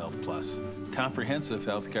Family Health Plus, comprehensive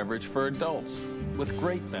health coverage for adults with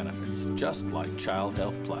great benefits, just like Child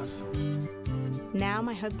Health Plus. Now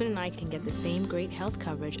my husband and I can get the same great health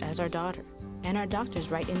coverage as our daughter, and our doctor's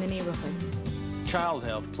right in the neighborhood. Child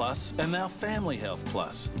Health Plus and now Family Health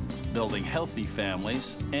Plus, building healthy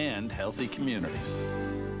families and healthy communities.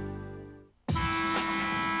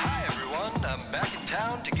 I'm back in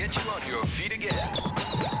town to get you on your feet again.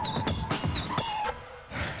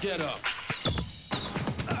 Get up.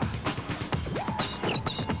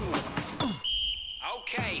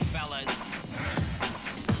 Okay, fellas.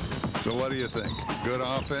 So what do you think? Good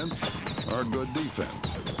offense or good defense?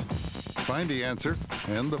 Find the answer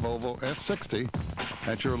and the Volvo S60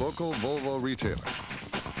 at your local Volvo retailer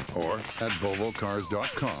or at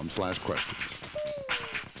volvocars.com/questions.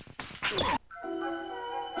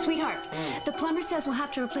 Sweetheart, the plumber says we'll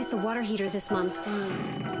have to replace the water heater this month.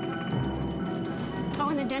 Oh,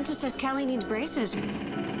 and the dentist says Kelly needs braces. Hey,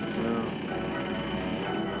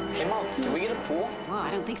 Mom, can we get a pool? Well, I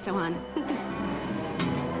don't think so, hon.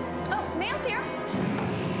 Oh, Ma'am's here.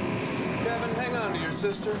 Kevin, hang on to your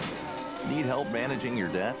sister. Need help managing your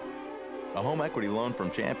debt? A home equity loan from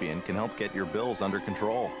Champion can help get your bills under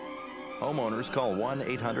control. Homeowners call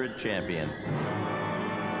 1-800-CHAMPION.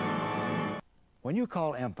 When you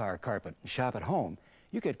call Empire Carpet and shop at home,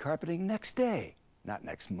 you get carpeting next day, not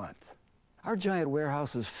next month. Our giant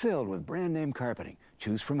warehouse is filled with brand name carpeting.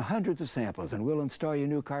 Choose from hundreds of samples and we'll install your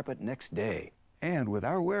new carpet next day. And with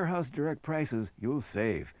our warehouse direct prices, you'll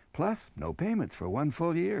save. Plus, no payments for 1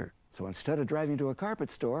 full year. So instead of driving to a carpet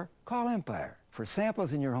store, call Empire. For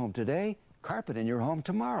samples in your home today, carpet in your home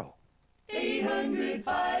tomorrow.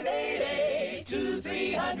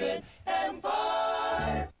 800-588-2300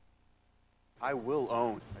 Empire. I will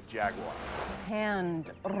own a Jaguar.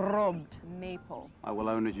 Hand-rubbed maple. I will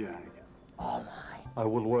own a Jag. Oh my. I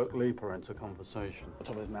will work Leaper into conversation. On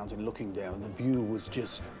top of the mountain looking down, and the view was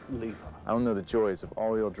just Leaper. I will know the joys of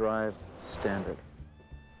all-wheel drive, standard.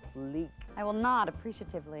 Sleek. I will nod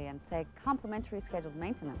appreciatively and say complimentary scheduled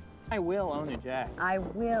maintenance. I will own a Jag. I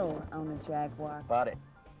will own a Jaguar. Bought it.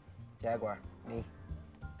 Jaguar. Me.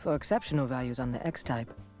 For exceptional values on the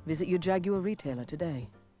X-Type, visit your Jaguar retailer today.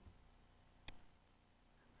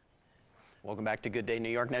 Welcome back to Good Day New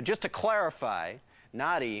York. Now, just to clarify,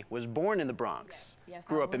 Nadi was born in the Bronx,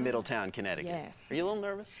 grew up in Middletown, Connecticut. Yes. Are you a little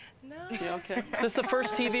nervous? No. Yeah, okay. Is this the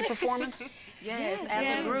first TV performance? Yes,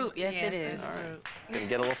 as a group, yes it is. All right. Gonna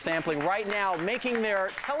get a little sampling right now, making their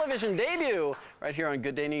television debut right here on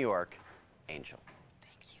Good Day New York, Angel.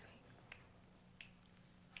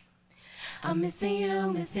 I'm missing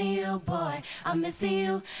you, boy. I'm missing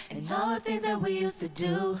you and all the things that we used to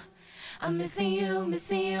do. I'm missing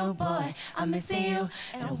you, boy. I'm missing you,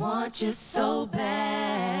 and I want you so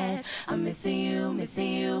bad. I'm missing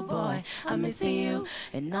you, boy. I'm missing you,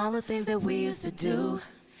 and all the things that we used to do.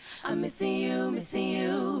 I'm missing you, I'm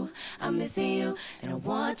missing you, and I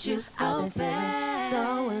want you so bad.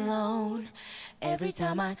 So alone. Every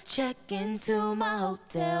time I check into my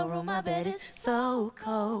hotel room, my bed is so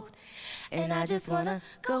cold. And I just wanna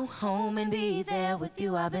go home and be there with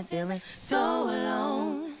you. I've been feeling so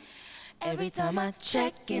alone. Every time I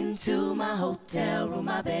check into my hotel room,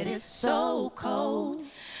 my bed is so cold.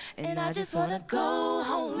 And I just wanna go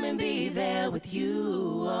home and be there with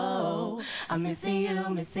you. Oh, I'm missing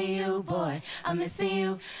you, boy. I'm missing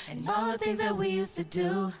you, and all the things that we used to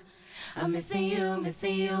do. I'm missing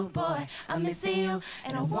you, boy. I'm missing you,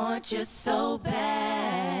 and I want you so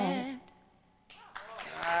bad.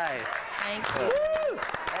 Nice. Thank you.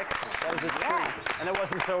 Excellent. That was a treat. And it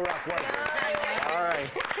wasn't so rough, was it? All right.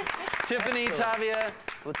 Tiffany, Tavia,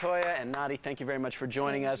 Latoya, and Nadi, thank you very much for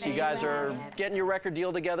joining us. You guys are getting your record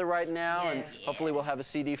deal together right now, and hopefully we'll have a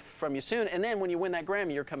CD from you soon. And then when you win that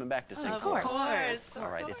Grammy, you're coming back to sing. Of course. All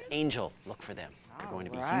right, it's Angel. Look for them. They're going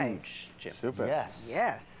to be huge, Jim. Super. Yes.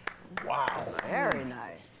 Yes. Wow. Very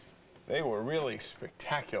nice. They were really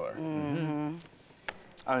spectacular. Mm-hmm.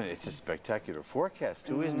 I mean, it's a spectacular forecast,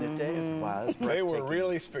 too, isn't it, Dave? Wow, that's they were breathtaking.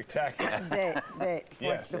 really spectacular.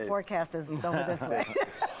 The forecast is over this way.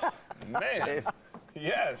 Man,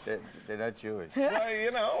 yes. They're not Jewish. Well,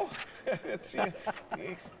 you know,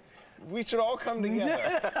 we should all come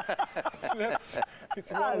together. It's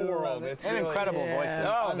one world. It's and really, incredible voices.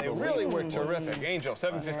 Oh, they really were terrific. Angel,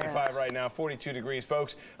 7:55 right now, 42 degrees,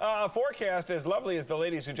 folks. Forecast as lovely as the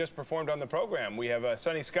ladies who just performed on the program. We have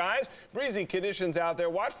sunny skies, breezy conditions out there.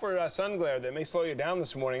 Watch for sun glare that may slow you down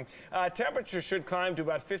this morning. Temperature should climb to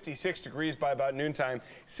about 56 degrees by about noontime.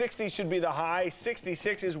 60 should be the high.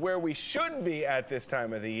 66 is where we should be at this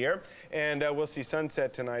time of the year. And we'll see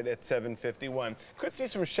sunset tonight at 7:51. Could see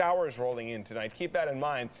some showers rolling in tonight. Keep that in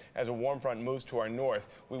mind as a warm front moves to our north.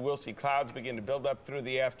 We will see clouds begin to build up through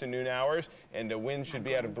the afternoon hours, and the wind should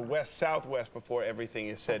be out of the west-southwest before everything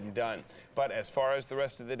is said and done. But as far as the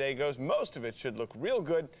rest of the day goes, most of it should look real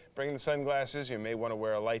good. Bring the sunglasses. You may want to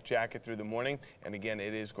wear a light jacket through the morning. And again,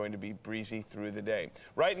 it is going to be breezy through the day.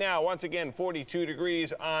 Right now, once again, 42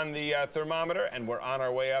 degrees on the thermometer, and we're on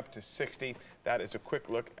our way up to 60. That is a quick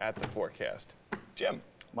look at the forecast. Jim.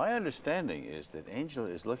 My understanding is that Angel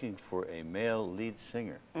is looking for a male lead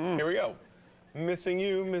singer. Here we go. Missing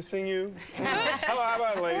you, missing you. How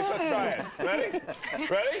about it, ladies? Let's try it. Ready?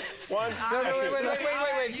 Ready? One, No,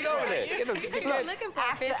 wait. Get over there. We're looking for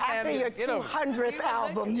a fifth After your 200th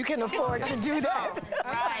album, you can afford to do that.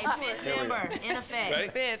 Right, fifth member, in effect. Ready?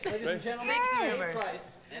 Fifth. Ready? Sixth member.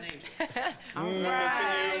 Price and Angel.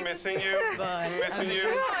 Missing you. Missing you.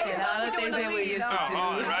 And all the things that we used to do.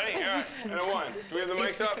 Oh, ready? All right. And a one. Do we have the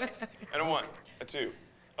mics up? And a one. A two.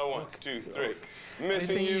 A 1, 2, 3.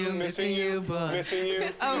 Missing you, missing you, missing you.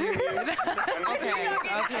 Oh. Missing you. Okay.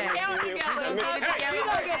 We're gonna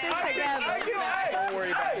get this together. Don't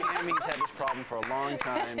worry about it. Tammy's had this problem for a long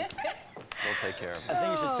time. We'll take care of it. I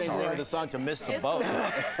think you should change the name of the song to Miss the Boat.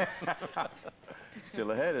 Still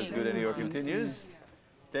ahead as Good Any York continues.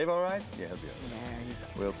 Dave, all right? Yeah, he'll be all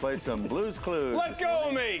right. We'll play some Blues Clues. Let go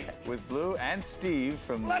of me! With Blue and Steve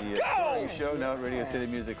from Let the go! show now at Radio City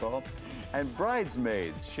Music Hall. And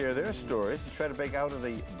bridesmaids share their stories and try to break out of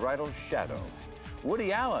the bridal shadow.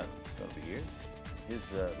 Woody Allen is going to be here.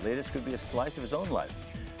 His latest could be a slice of his own life.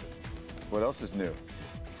 What else is new?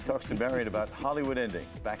 He talks to Marion about Hollywood ending,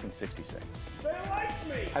 back in 60 seconds. They like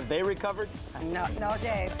me! Have they recovered? No,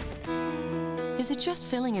 Dave. Is it just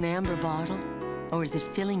filling an amber bottle? Or is it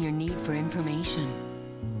filling your need for information?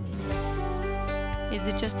 Is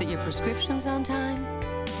it just that your prescription's on time?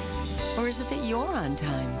 Or is it that you're on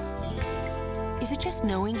time? Is it just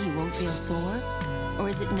knowing he won't feel sore? Or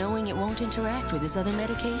is it knowing it won't interact with his other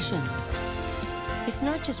medications? It's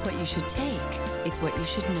not just what you should take, it's what you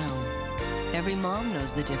should know. Every mom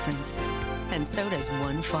knows the difference. And so does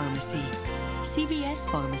one pharmacy. CVS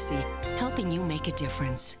Pharmacy, helping you make a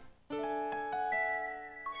difference.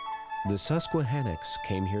 The Susquehannocks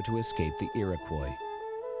came here to escape the Iroquois.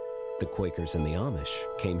 The Quakers and the Amish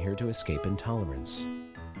came here to escape intolerance.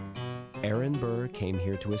 Aaron Burr came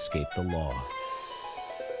here to escape the law.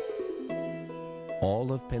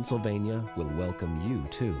 All of Pennsylvania will welcome you,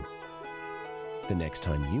 too. The next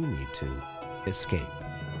time you need to escape.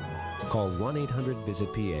 Call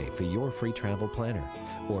 1-800-VISIT-PA for your free travel planner.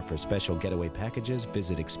 Or for special getaway packages,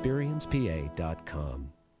 visit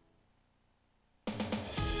experiencepa.com.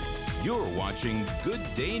 You're watching Good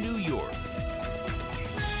Day New York.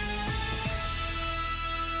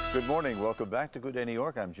 Good morning. Welcome back to Good Day New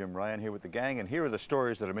York. I'm Jim Ryan here with the gang, and here are the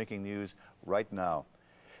stories that are making news right now.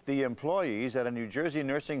 The employees at a New Jersey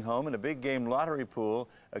nursing home in a big game lottery pool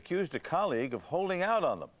accused a colleague of holding out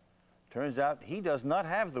on them. Turns out he does not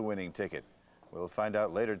have the winning ticket. We'll find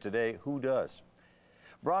out later today who does.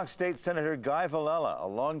 Bronx State Senator Guy Villela, a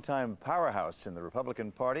longtime powerhouse in the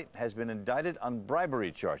Republican Party, has been indicted on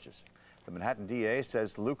bribery charges. The Manhattan DA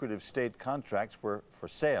says lucrative state contracts were for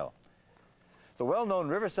sale. The well-known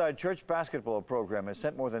Riverside Church basketball program has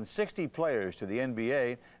sent more than 60 players to the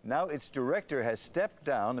NBA. Now its director has stepped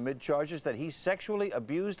down amid charges that he sexually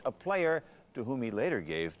abused a player to whom he later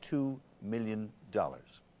gave $2 million.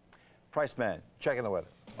 Price Man, checking the weather.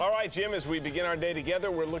 All right, Jim, as we begin our day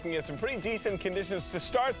together, we're looking at some pretty decent conditions to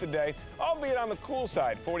start the day, albeit on the cool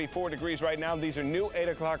side. 44 degrees right now. These are new 8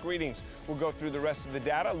 o'clock readings. We'll go through the rest of the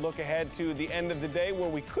data, look ahead to the end of the day where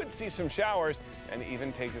we could see some showers, and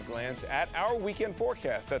even take a glance at our weekend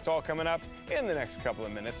forecast. That's all coming up in the next couple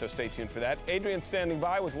of minutes, so stay tuned for that. Adrian's standing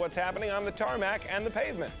by with what's happening on the tarmac and the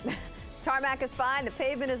pavement. Tarmac is fine, the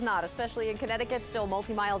pavement is not, especially in Connecticut. Still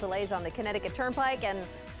multi-mile delays on the Connecticut Turnpike and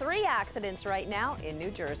 3 accidents right now in New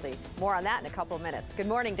Jersey. More on that in a couple of minutes. Good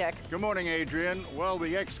morning, Dick. Good morning, Adrian. Well,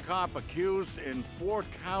 the ex-cop accused in 4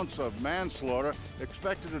 counts of manslaughter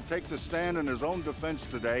expected to take the stand in his own defense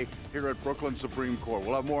today here at Brooklyn Supreme Court.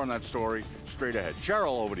 We'll have more on that story straight ahead.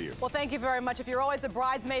 Cheryl, over to you. Well, thank you very much. If you're always a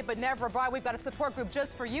bridesmaid but never a bride, we've got a support group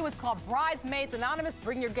just for you. It's called Bridesmaids Anonymous.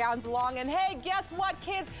 Bring your gowns along. And hey, guess what,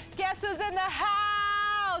 kids? Guess who's in the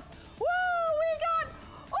house? Woo! We got...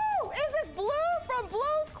 Oh, is this Blue from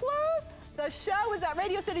Blue's Clues? The show is at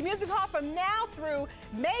Radio City Music Hall from now through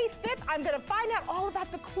May 5th. I'm going to find out all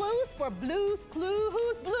about the clues for Blue's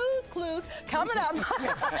Clues. Blue's Clues coming up.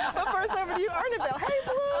 But first, over to you, Ernaville. Hey,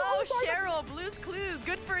 Blue. Oh, Cheryl, Blue's Clues.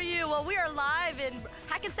 Good for you. Well, we are live in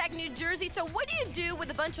Hackensack, New Jersey. So what do you do with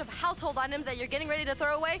a bunch of household items that you're getting ready to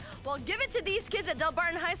throw away? Well, give it to these kids at Del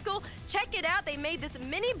Barton High School. Check it out. They made this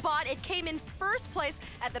mini bot. It came in first place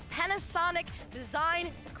at the Panasonic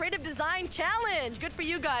Creative Design Challenge. Good for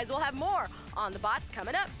you guys. We'll have more on the bots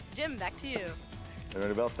coming up. Jim, back to you.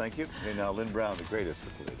 Annabelle, thank you. And now Lynn Brown, the greatest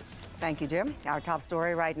with the latest. Thank you, Jim. Our top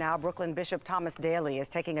story right now, Brooklyn Bishop Thomas Daly is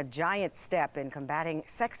taking a giant step in combating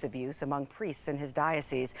sex abuse among priests in his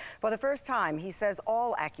diocese. For the first time, he says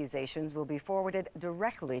all accusations will be forwarded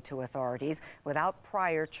directly to authorities without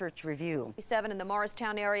prior church review. 7 in the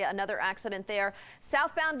Morristown area, another accident there.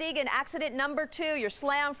 Southbound Deegan, accident number 2. You're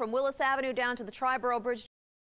slammed from Willis Avenue down to the Triborough Bridge.